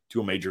up to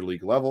a major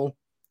league level,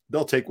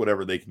 they'll take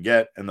whatever they can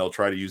get and they'll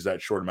try to use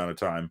that short amount of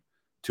time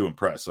to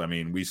impress. I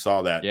mean, we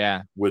saw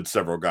that with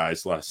several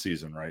guys last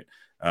season, right?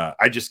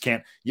 I just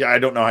can't. Yeah, I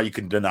don't know how you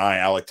can deny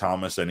Alek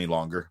Thomas any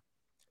longer.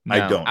 No, I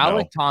don't know.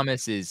 Alek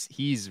Thomas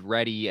he's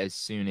ready as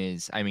soon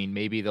as, I mean,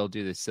 maybe they'll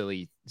do the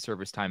silly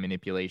service time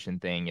manipulation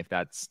thing if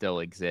that still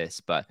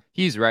exists, but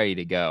he's ready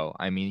to go.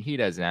 I mean, he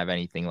doesn't have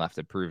anything left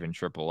to prove in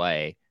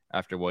AAA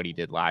after what he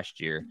did last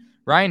year.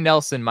 Ryan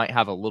Nelson might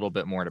have a little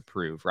bit more to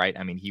prove, right?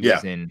 I mean, he's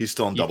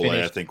still in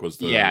AA, I think was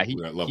the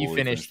level he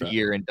finished the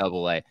year in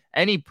AA,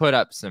 and he put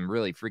up some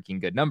really freaking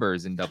good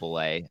numbers in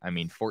AA. I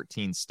mean,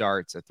 14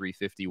 starts, a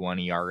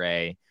 3.51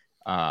 ERA,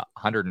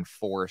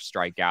 104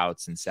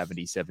 strikeouts and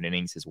 77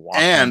 innings. His walk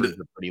numbers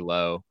are pretty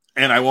low.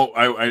 And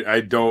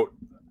I don't.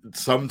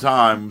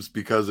 Sometimes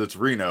because it's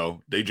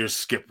Reno, they just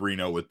skip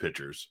Reno with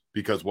pitchers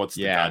because what's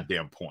the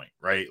goddamn point,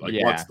 right? Like,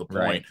 what's the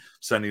point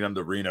sending them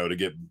to Reno to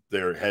get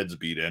their heads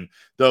beat in?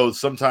 Though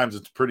sometimes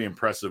it's pretty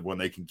impressive when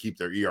they can keep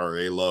their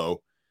ERA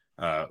low,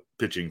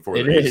 pitching for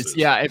it is.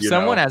 Yeah, if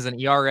someone has an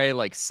ERA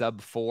like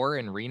sub-4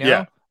 in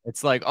Reno,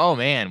 it's like, oh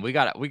man, we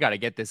got to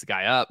get this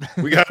guy up.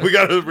 we got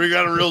a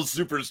real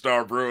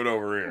superstar brewing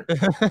over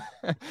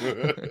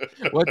here.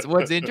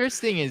 What's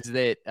interesting is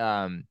that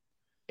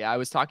I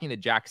was talking to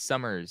Jack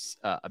Summers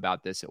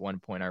about this at one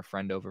point, our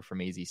friend over from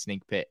AZ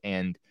Snake Pit,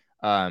 and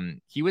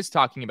he was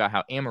talking about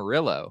how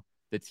Amarillo,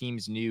 the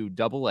team's new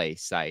AA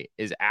site,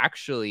 is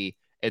actually,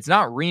 it's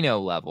not Reno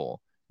level,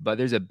 but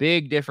there's a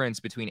big difference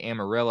between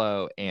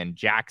Amarillo and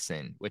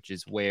Jackson, which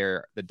is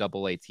where the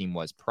AA team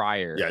was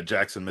prior. Yeah,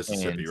 Jackson,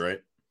 Mississippi, right?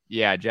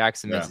 Yeah,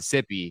 Jackson,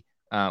 Mississippi,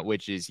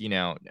 which is,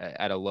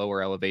 at a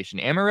lower elevation.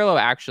 Amarillo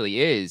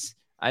actually is,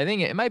 I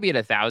think it might be at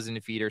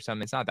 1,000 feet or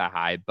something. It's not that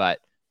high, but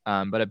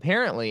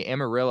apparently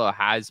Amarillo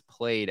has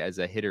played as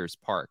a hitter's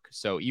park.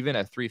 So even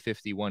a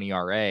 3.51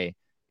 ERA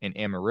in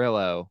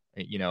Amarillo,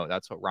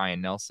 that's what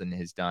Ryan Nelson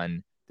has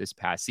done this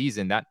past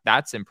season.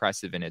 That's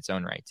impressive in its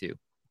own right too.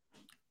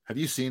 Have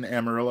you seen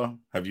Amarillo?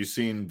 Have you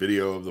seen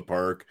video of the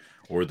park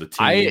or the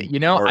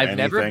team? I've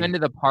never been to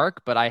the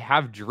park, but I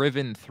have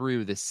driven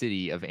through the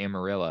city of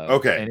Amarillo.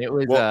 Okay. And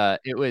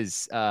it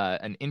was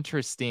an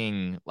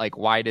interesting, like,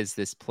 why does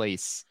this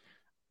place,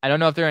 I don't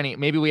know if there are any,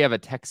 maybe we have a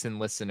Texan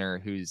listener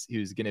who's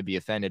going to be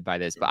offended by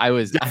this, but I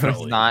was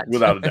not,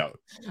 without a doubt.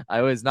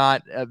 I was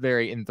not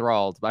very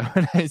enthralled by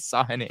what I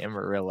saw in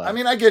Amarillo. I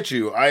mean, I get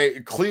you.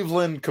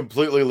 Cleveland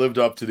completely lived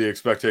up to the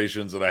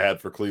expectations that I had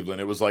for Cleveland.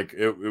 It was like,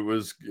 it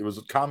was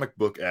comic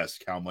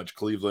book-esque how much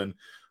Cleveland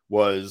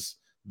was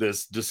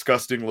this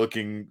disgusting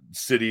looking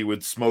city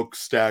with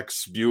smokestacks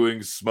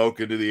spewing smoke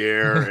into the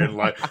air. And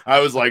like,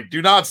 I was like,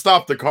 do not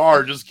stop the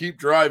car, just keep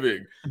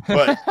driving.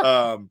 But,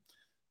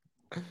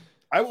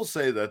 I will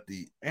say that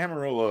the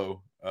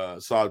Amarillo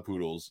Sod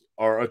Poodles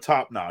are a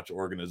top-notch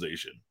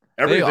organization.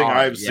 Everything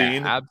I've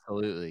seen,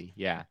 absolutely,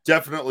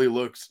 definitely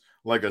looks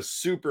like a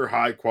super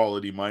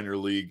high-quality minor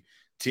league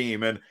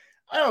team. And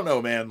I don't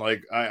know, man.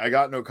 Like, I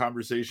got no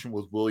conversation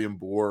with William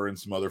Bohr and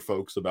some other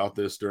folks about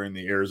this during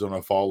the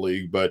Arizona Fall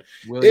League, but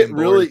William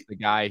Bohr is the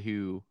guy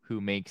who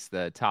makes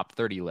the top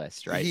 30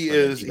 list, right? He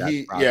is.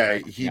 He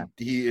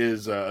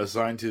is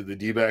assigned to the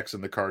D-backs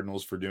and the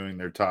Cardinals for doing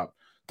their top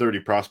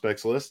 30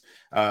 prospects list.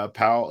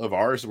 Pal of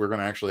ours, we're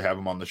going to actually have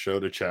him on the show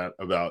to chat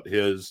about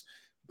his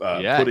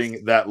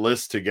putting that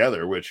list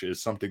together, which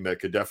is something that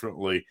could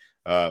definitely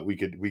we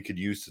could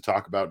use to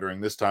talk about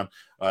during this time.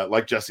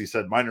 Like Jesse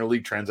said, minor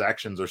league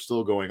transactions are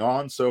still going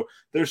on, so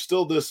there's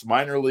still this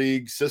minor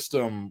league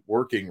system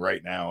working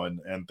right now,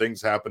 and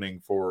things happening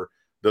for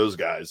those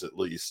guys at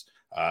least,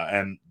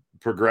 and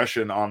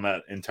progression on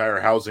that entire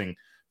housing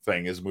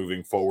thing is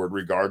moving forward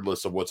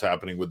regardless of what's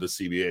happening with the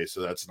CBA.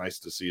 So that's nice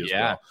to see as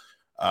well.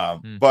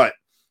 But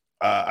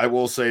I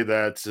will say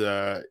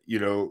that,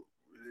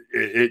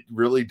 it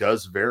really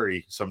does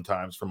vary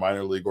sometimes from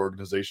minor league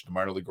organization to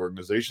minor league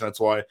organization. That's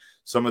why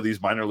some of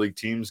these minor league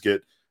teams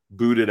get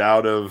booted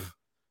out of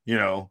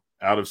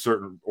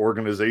certain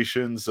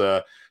organizations.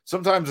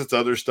 Sometimes it's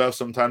other stuff.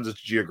 Sometimes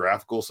it's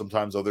geographical.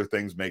 Sometimes other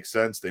things make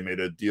sense. They made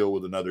a deal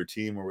with another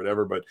team or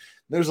whatever, but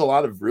there's a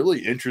lot of really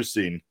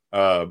interesting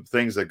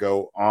things that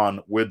go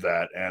on with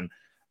that. And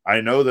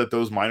I know that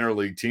those minor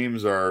league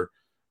teams are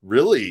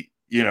really,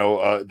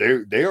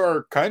 they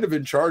are kind of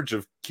in charge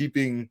of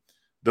keeping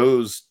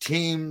those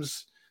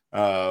teams,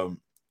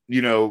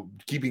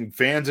 keeping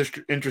fans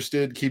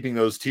interested, keeping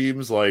those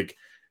teams like,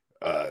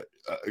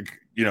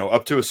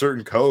 up to a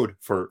certain code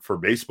for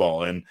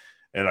baseball. And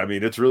I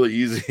mean, it's really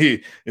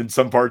easy in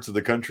some parts of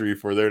the country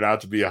for there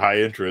not to be a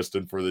high interest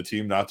and for the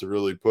team not to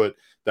really put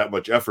that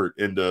much effort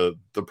into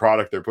the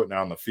product they're putting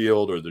out on the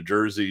field or the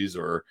jerseys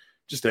or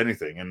just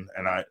anything. And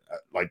I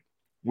like,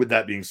 with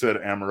that being said,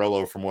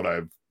 Amarillo, from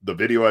the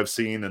video I've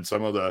seen and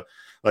some of the,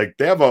 like,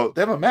 they have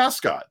a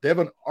mascot. They have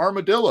an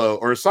armadillo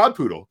or a sod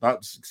poodle.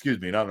 Not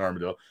an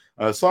armadillo.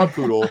 A sod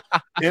poodle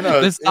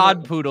the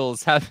sod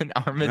poodles have an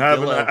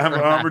armadillo. Have an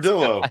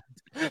armadillo.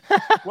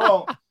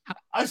 Well,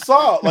 I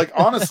saw, like,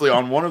 honestly,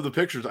 on one of the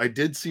pictures, I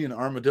did see an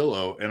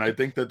armadillo, and I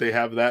think that they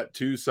have that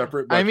two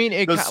separate. But I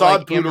mean, the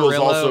sod poodle is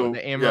also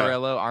the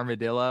Amarillo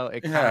armadillo.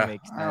 It kind of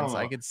makes sense.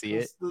 I could see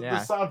it.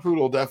 The sod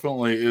poodle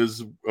definitely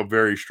is a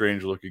very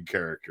strange looking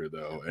character,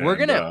 though.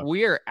 And,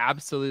 we are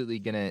absolutely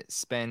gonna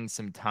spend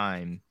some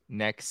time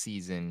next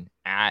season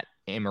at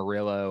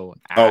Amarillo.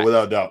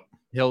 Without doubt.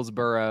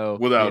 Hillsboro,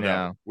 without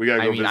doubt. We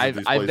gotta go visit these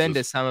places. I've been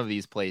to some of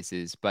these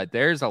places, but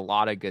there's a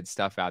lot of good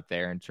stuff out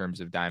there in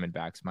terms of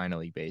Diamondbacks minor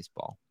league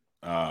baseball.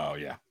 Oh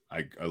yeah,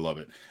 I love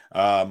it.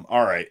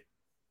 All right,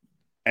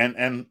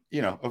 and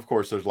of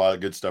course, there's a lot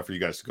of good stuff for you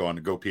guys to go on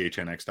to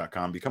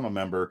gophnx.com, become a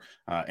member.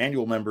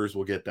 Annual members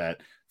will get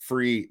that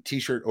free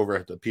T-shirt over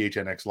at the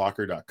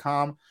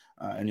phnxlocker.com.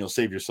 And you'll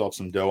save yourself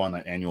some dough on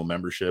that annual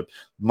membership.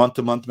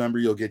 Month-to-month member,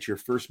 you'll get your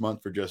first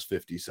month for just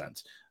 50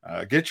 cents.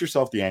 Get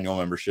yourself the annual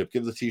membership.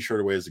 Give the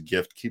T-shirt away as a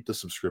gift. Keep the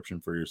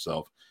subscription for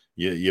yourself.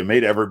 You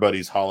made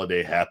everybody's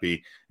holiday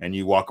happy, and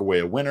you walk away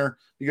a winner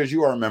because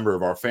you are a member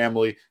of our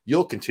family.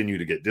 You'll continue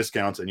to get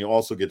discounts, and you'll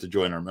also get to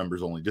join our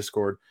members-only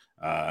Discord.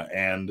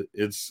 And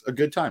it's a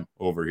good time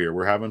over here.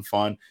 We're having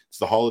fun. It's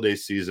the holiday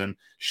season.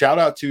 Shout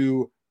out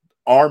to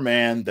our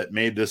man that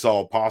made this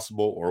all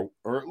possible,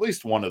 or at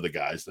least one of the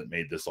guys that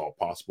made this all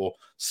possible,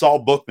 Saul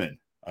Bookman,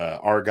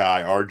 our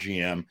guy, our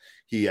GM.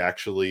 He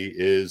actually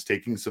is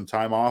taking some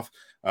time off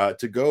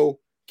to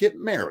go get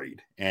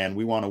married, and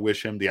we want to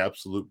wish him the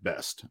absolute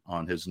best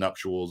on his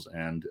nuptials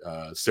and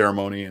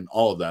ceremony and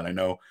all of that. I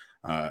know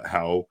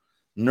how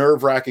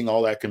nerve-wracking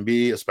all that can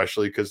be,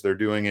 especially because they're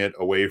doing it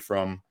away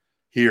from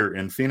here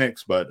in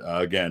Phoenix. But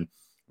again,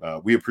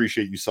 we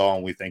appreciate you, Saul,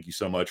 and we thank you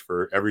so much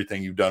for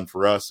everything you've done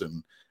for us,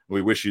 and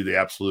we wish you the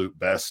absolute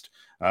best.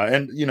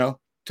 And,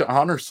 to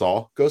honor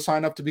Saul, go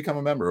sign up to become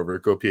a member over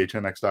at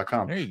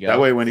gophnx.com. There you go. That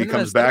way, when he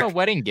comes back, send him a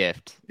wedding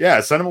gift. Yeah,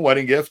 send him a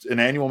wedding gift, an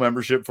annual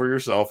membership for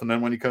yourself. And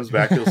then when he comes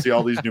back, he'll see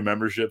all these new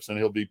memberships and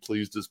he'll be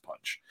pleased as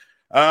punch.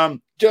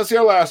 Jesse,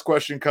 our last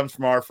question comes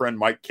from our friend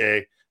Mike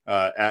K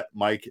at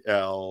Mike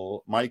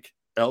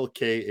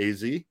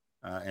LKAZ.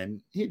 And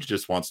he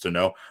just wants to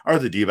know, are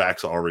the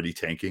D-backs already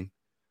tanking?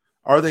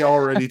 Are they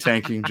already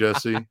tanking,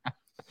 Jesse?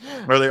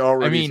 Are they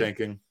already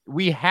tanking?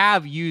 We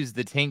have used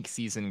the tank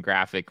season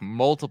graphic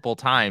multiple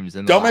times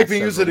in the Don't last make me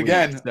use it weeks,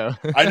 again. so.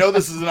 I know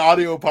this is an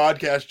audio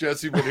podcast,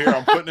 Jesse, but here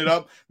I'm putting it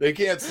up. They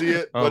can't see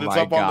it, but it's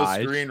up on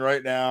the screen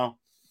right now.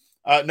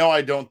 No,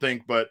 I don't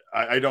think, but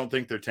I don't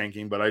think they're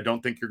tanking, but I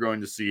don't think you're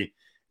going to see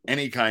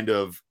any kind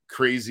of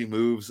crazy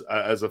moves.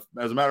 As a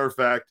matter of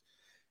fact,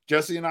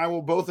 Jesse and I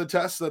will both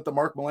attest that the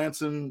Mark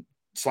Melancon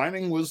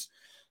signing was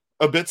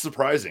a bit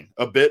surprising,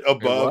 a bit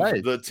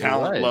above the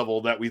talent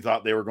level that we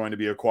thought they were going to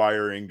be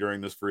acquiring during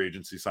this free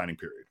agency signing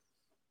period.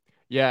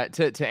 Yeah,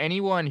 to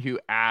anyone who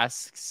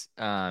asks,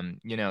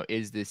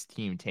 is this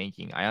team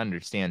tanking? I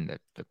understand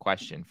the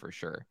question for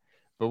sure.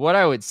 But what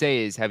I would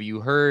say is, have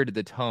you heard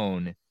the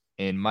tone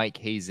in Mike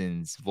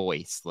Hazen's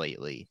voice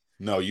lately?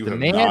 No, you have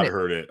not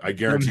heard it. I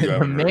guarantee you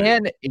haven't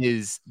heard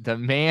it. The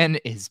man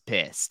is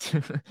pissed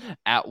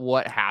at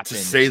what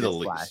happened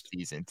last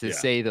season, to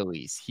say the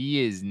least.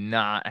 He is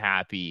not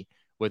happy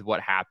with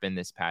what happened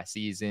this past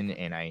season.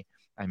 And I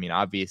mean,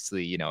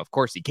 obviously, of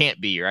course he can't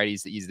be, right?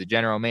 He's the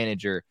general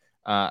manager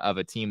of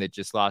a team that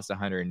just lost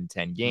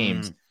 110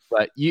 games.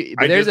 But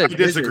I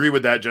disagree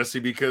with that, Jesse,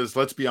 because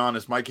let's be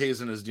honest, Mike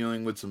Hazen is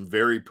dealing with some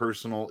very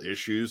personal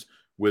issues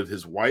with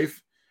his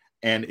wife.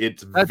 And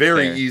it's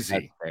very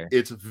easy.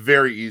 It's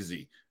very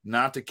easy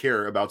not to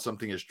care about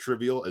something as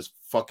trivial as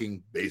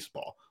fucking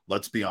baseball.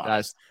 Let's be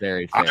honest. That's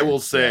very fair. I will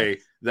say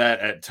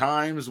that at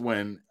times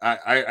when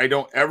I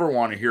don't ever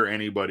want to hear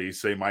anybody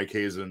say Mike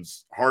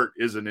Hazen's heart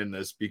isn't in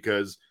this,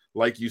 because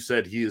like you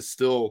said, he is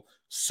still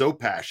so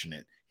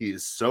passionate. He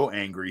is so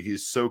angry.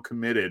 He's so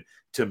committed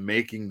to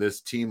making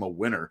this team a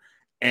winner.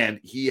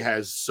 And he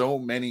has so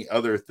many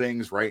other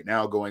things right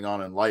now going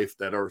on in life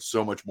that are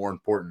so much more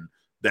important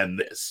than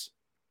this.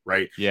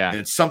 Right. Yeah.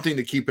 And it's something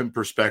to keep in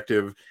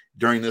perspective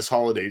during this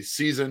holiday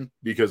season,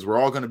 because we're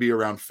all going to be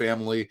around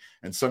family,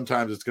 and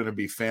sometimes it's going to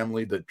be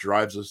family that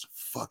drives us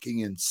fucking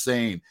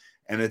insane.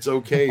 And it's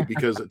okay,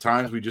 because at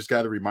times we just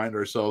got to remind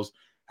ourselves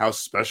how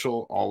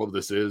special all of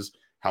this is,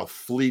 how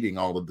fleeting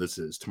all of this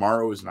is.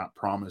 Tomorrow is not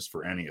promised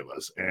for any of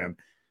us. And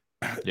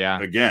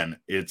again,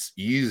 it's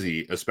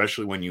easy,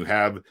 especially when you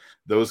have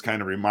those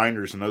kind of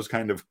reminders and those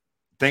kind of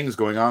things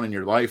going on in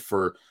your life,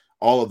 for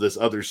all of this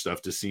other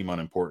stuff to seem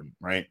unimportant.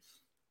 Right.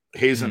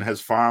 Hazen has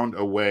found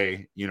a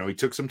way. He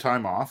took some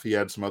time off. He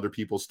had some other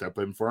people step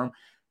in for him,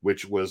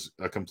 which was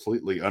a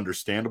completely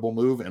understandable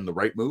move and the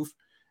right move.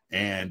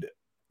 And,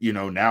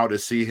 now to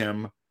see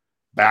him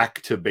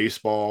back to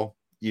baseball,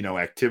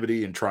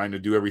 activity, and trying to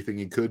do everything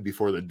he could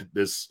before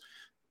this,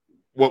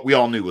 what we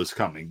all knew was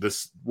coming,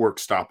 this work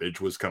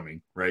stoppage was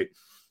coming, right?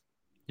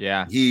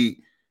 Yeah. He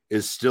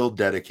is still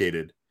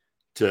dedicated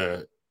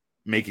to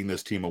making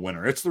this team a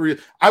winner. It's the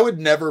reason I would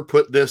never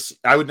put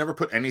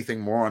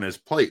anything more on his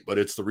plate, but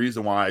it's the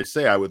reason why I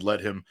say I would let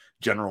him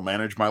general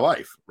manage my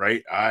life,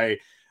 right? I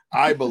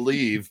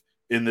believe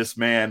in this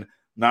man,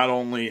 not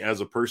only as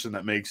a person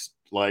that makes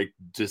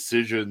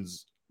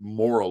decisions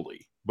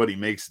morally, but he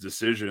makes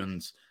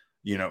decisions,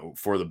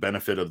 for the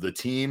benefit of the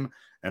team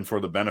and for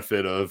the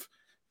benefit of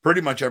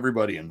pretty much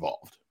everybody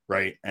involved,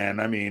 right?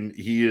 And I mean,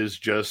 he is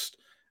just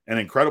an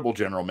incredible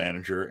general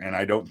manager, and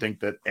I don't think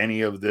that any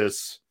of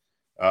this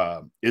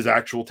is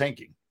actual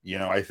tanking.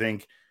 I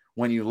think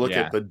when you look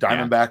at the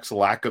Diamondbacks'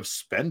 lack of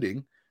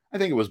spending, I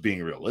think it was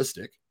being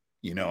realistic.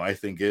 I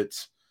think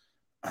it's,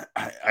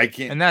 I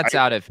can't, and that's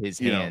out of his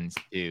hands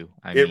too.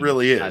 It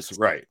really is,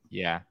 right?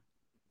 Yeah.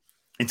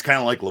 It's kind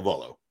of like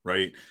Lovullo,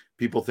 right?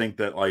 People think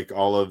that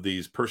all of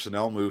these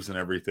personnel moves and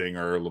everything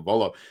are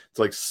Lovullo.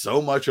 It's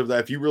so much of that,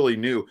 if you really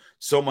knew,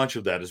 so much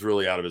of that is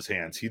really out of his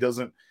hands. He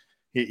doesn't,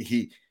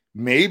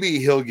 maybe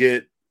he'll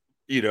get,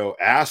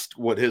 asked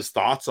what his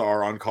thoughts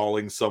are on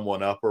calling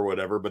someone up or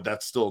whatever, but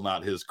that's still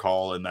not his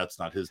call, and that's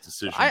not his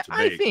decision to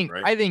make.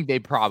 I think they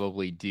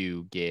probably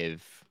do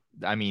give.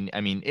 I mean,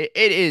 it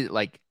is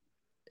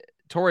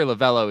Torey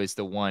Lovullo is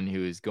the one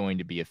who is going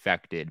to be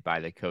affected by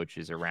the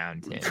coaches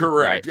around him.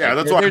 Correct. Right? Yeah,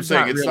 that's what I'm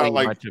saying. It's really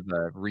not much of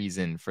a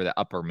reason for the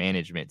upper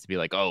management to be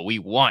like, oh, we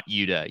want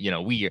you to,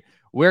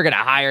 we're going to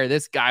hire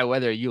this guy,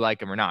 whether you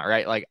like him or not.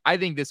 Right. I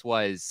think this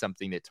was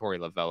something that Torey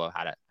Lovullo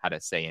had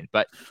a say in,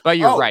 but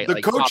you're right. The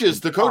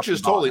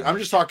coaches totally, I'm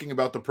just talking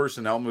about the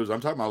personnel moves.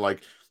 I'm talking about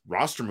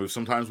roster moves.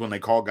 Sometimes when they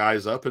call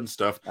guys up and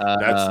stuff,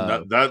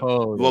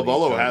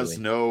 Lovullo has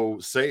no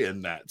say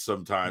in that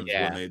sometimes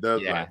when they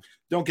do.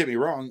 Don't get me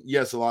wrong.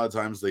 Yes, a lot of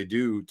times they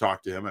do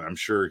talk to him, and I'm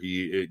sure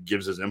he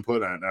gives his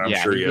input, and I'm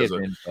sure he has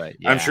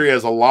I'm sure he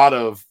has a lot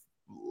of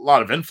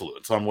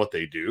influence on what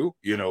they do,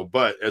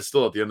 but it's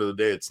still, at the end of the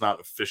day, it's not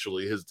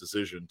officially his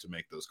decision to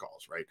make those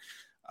calls, right?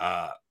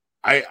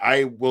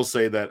 I will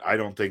say that I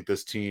don't think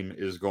this team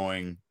is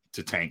going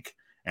to tank,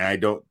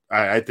 and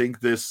I think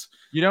this.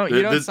 You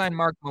don't sign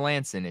Mark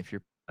Melancon if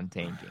you're on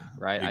tanking,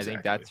 right? Exactly. I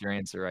think that's your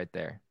answer right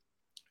there.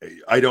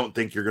 I don't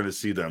think you're going to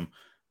see them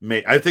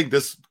I think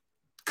this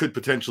could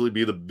potentially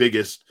be the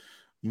biggest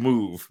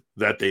move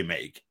that they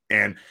make.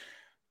 And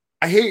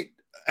I hate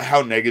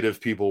how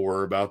negative people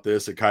were about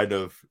this. It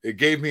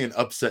gave me an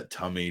upset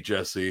tummy,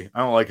 Jesse. I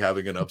don't like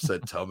having an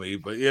upset tummy,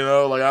 but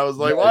like I was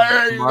like, why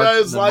are you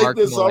guys like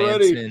this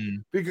already?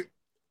 Because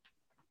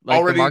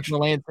like the Mark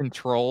Melanson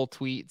troll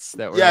tweets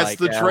that were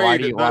the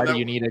trade. Why do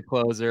you need a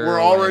closer?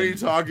 We're already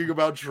talking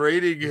about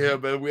trading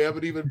him, and we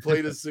haven't even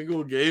played a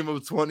single game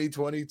of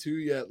 2022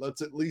 yet.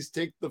 Let's at least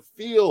take the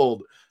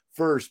field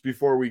first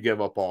before we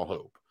give up all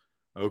hope.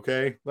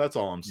 Okay, that's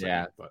all I'm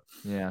saying.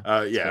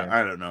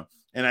 I don't know.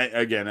 And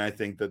I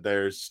think that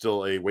there's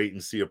still a wait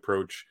and see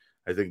approach.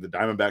 I think the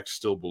Diamondbacks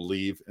still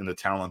believe in the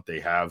talent they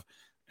have,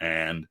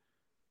 and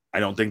I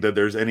don't think that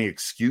there's any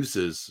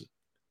excuses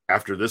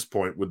after this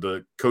point with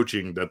the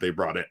coaching that they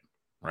brought in,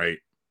 right?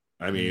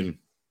 I mean,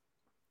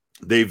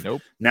 they've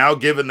now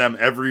given them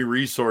every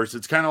resource.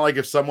 It's kind of like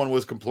if someone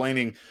was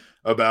complaining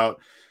about,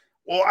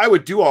 well, I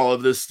would do all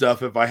of this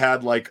stuff if I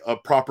had like a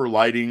proper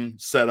lighting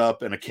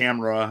setup and a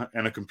camera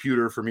and a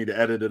computer for me to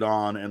edit it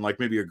on, and like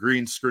maybe a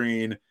green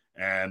screen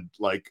and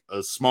like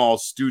a small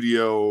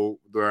studio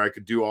where I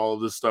could do all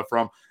of this stuff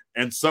from.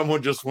 And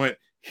someone just went,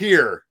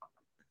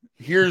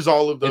 here's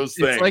all of those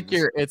things.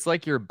 It's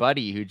like your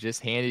buddy who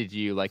just handed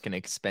you like an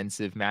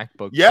expensive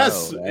MacBook.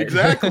 Yes, Pro, right?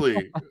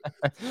 Exactly.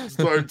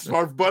 It's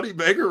our buddy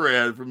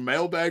Megaran from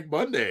Mailbag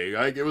Monday.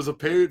 Like it was a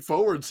pay it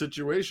forward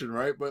situation,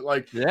 right? But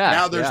like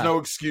now there's no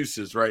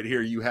excuses right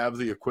here. You have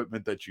the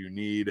equipment that you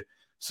need.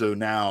 So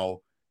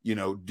now,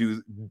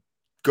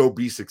 go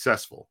be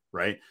successful,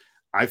 right?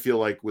 I feel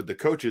like with the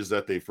coaches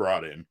that they've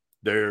brought in,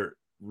 there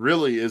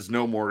really is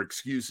no more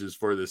excuses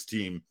for this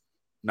team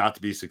not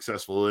to be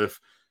successful.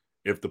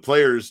 If the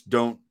players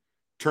don't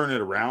turn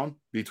it around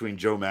between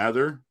Joe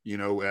Mather,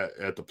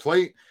 at the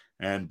plate,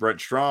 and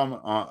Brent Strom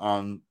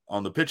on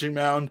the pitching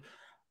mound.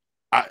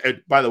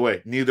 By the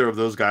way, neither of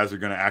those guys are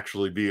going to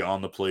actually be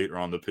on the plate or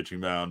on the pitching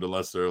mound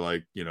unless they're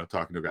like,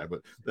 talking to a guy,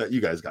 but you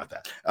guys got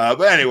that.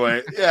 But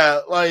anyway,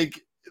 like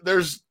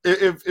there's,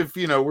 if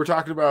we're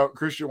talking about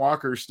Christian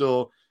Walker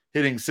still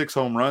hitting 6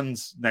 home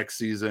runs next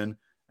season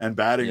and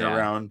batting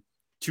around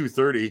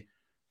 230,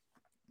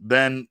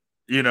 then,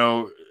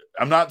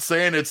 I'm not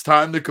saying it's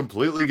time to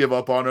completely give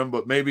up on him,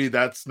 but maybe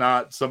that's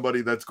not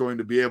somebody that's going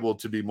to be able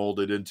to be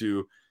molded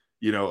into,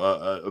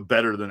 a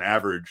better than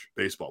average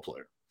baseball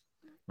player.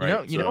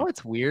 Right? You know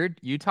what's weird?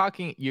 Your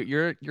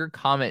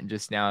comment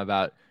just now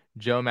about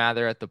Joe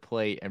Mather at the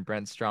plate and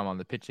Brent Strom on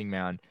the pitching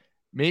mound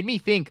made me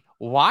think,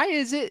 why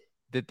is it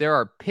that there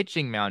are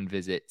pitching mound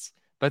visits,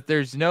 but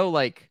there's no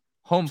like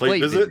home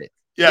plate visit?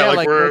 Yeah,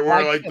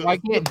 why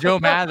can't Joe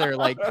Mather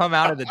like come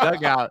out of the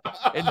dugout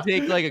and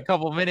take like a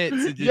couple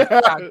minutes to just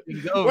talk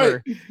things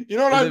over? Wait, you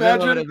know what I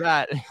imagine?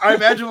 I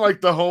imagine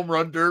like the home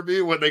run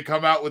derby when they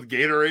come out with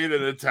Gatorade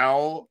and a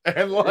towel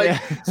and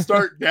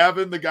start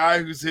dabbing the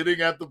guy who's hitting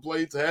at the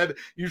plate's head.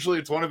 Usually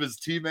it's one of his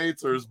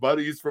teammates or his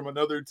buddies from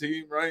another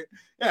team, right?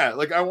 Yeah,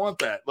 like I want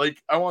that.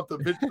 Like I want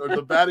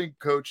the batting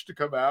coach to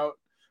come out.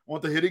 I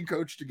want the hitting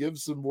coach to give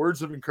some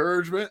words of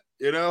encouragement,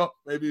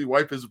 maybe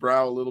wipe his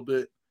brow a little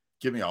bit.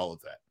 Give me all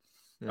of that.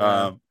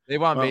 Yeah. They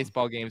want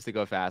baseball games to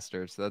go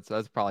faster, so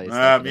that's probably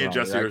me and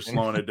Jesse are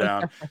slowing it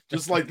down.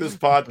 Just like this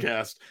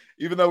podcast,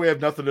 even though we have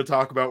nothing to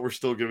talk about, we're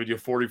still giving you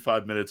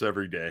 45 minutes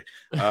every day.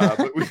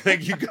 But we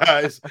thank you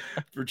guys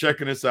for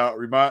checking us out.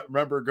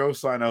 Remember, go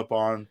sign up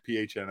on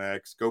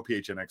PHNX, go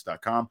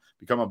phnx.com,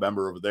 become a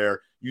member over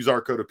there. Use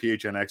our code of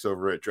PHNX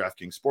over at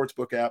DraftKings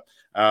Sportsbook app,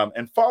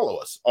 and follow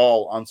us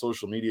all on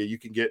social media. You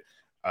can get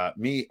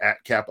me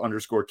at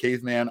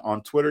Cap_Caveman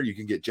on Twitter. You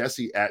can get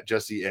Jesse at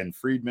Jesse N.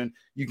 Friedman.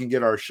 You can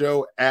get our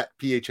show at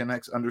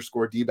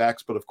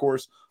PHNX_DBacks. But of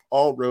course,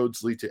 all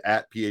roads lead to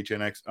at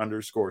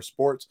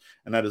PHNX_sports.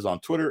 And that is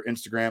on Twitter,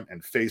 Instagram,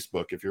 and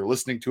Facebook. If you're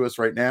listening to us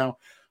right now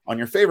on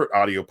your favorite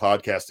audio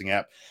podcasting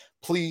app,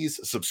 please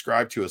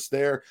subscribe to us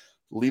there.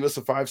 Leave us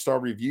a 5-star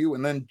review,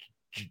 and then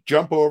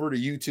jump over to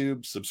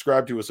YouTube,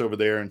 subscribe to us over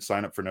there, and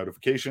sign up for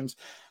notifications.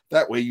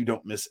 That way you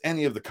don't miss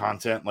any of the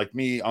content, like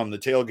me on the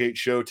Tailgate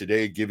Show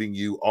today, giving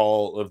you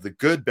all of the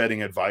good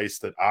betting advice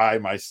that I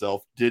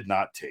myself did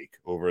not take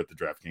over at the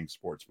DraftKings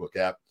Sportsbook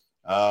app.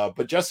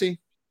 But Jesse,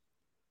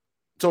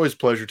 it's always a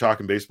pleasure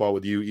talking baseball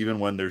with you, even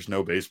when there's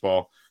no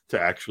baseball to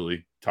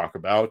actually talk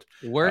about.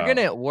 We're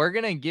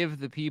gonna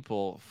give the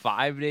people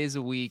 5 days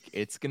a week.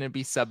 It's gonna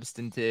be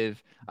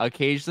substantive.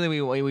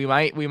 Occasionally we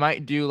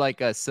might do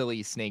like a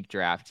silly snake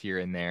draft here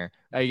and there.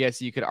 I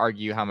guess you could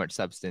argue how much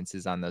substance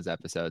is on those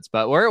episodes,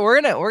 but we're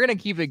gonna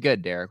keep it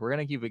good, Derek. We're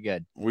gonna keep it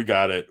good. We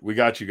got it. We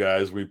got you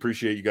guys. We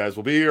appreciate you guys.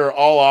 We'll be here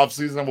all off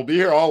season. We'll be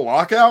here all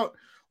lockout.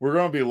 We're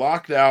gonna be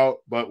locked out,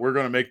 but we're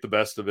gonna make the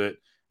best of it.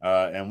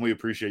 And we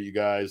appreciate you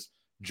guys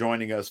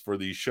joining us for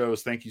these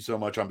shows. Thank you so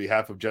much on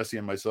behalf of Jesse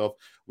and myself.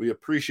 We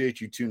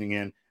appreciate you tuning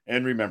in.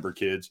 And remember,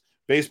 kids,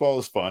 baseball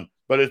is fun,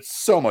 but it's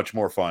so much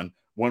more fun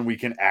when we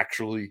can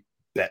actually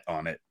bet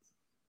on it.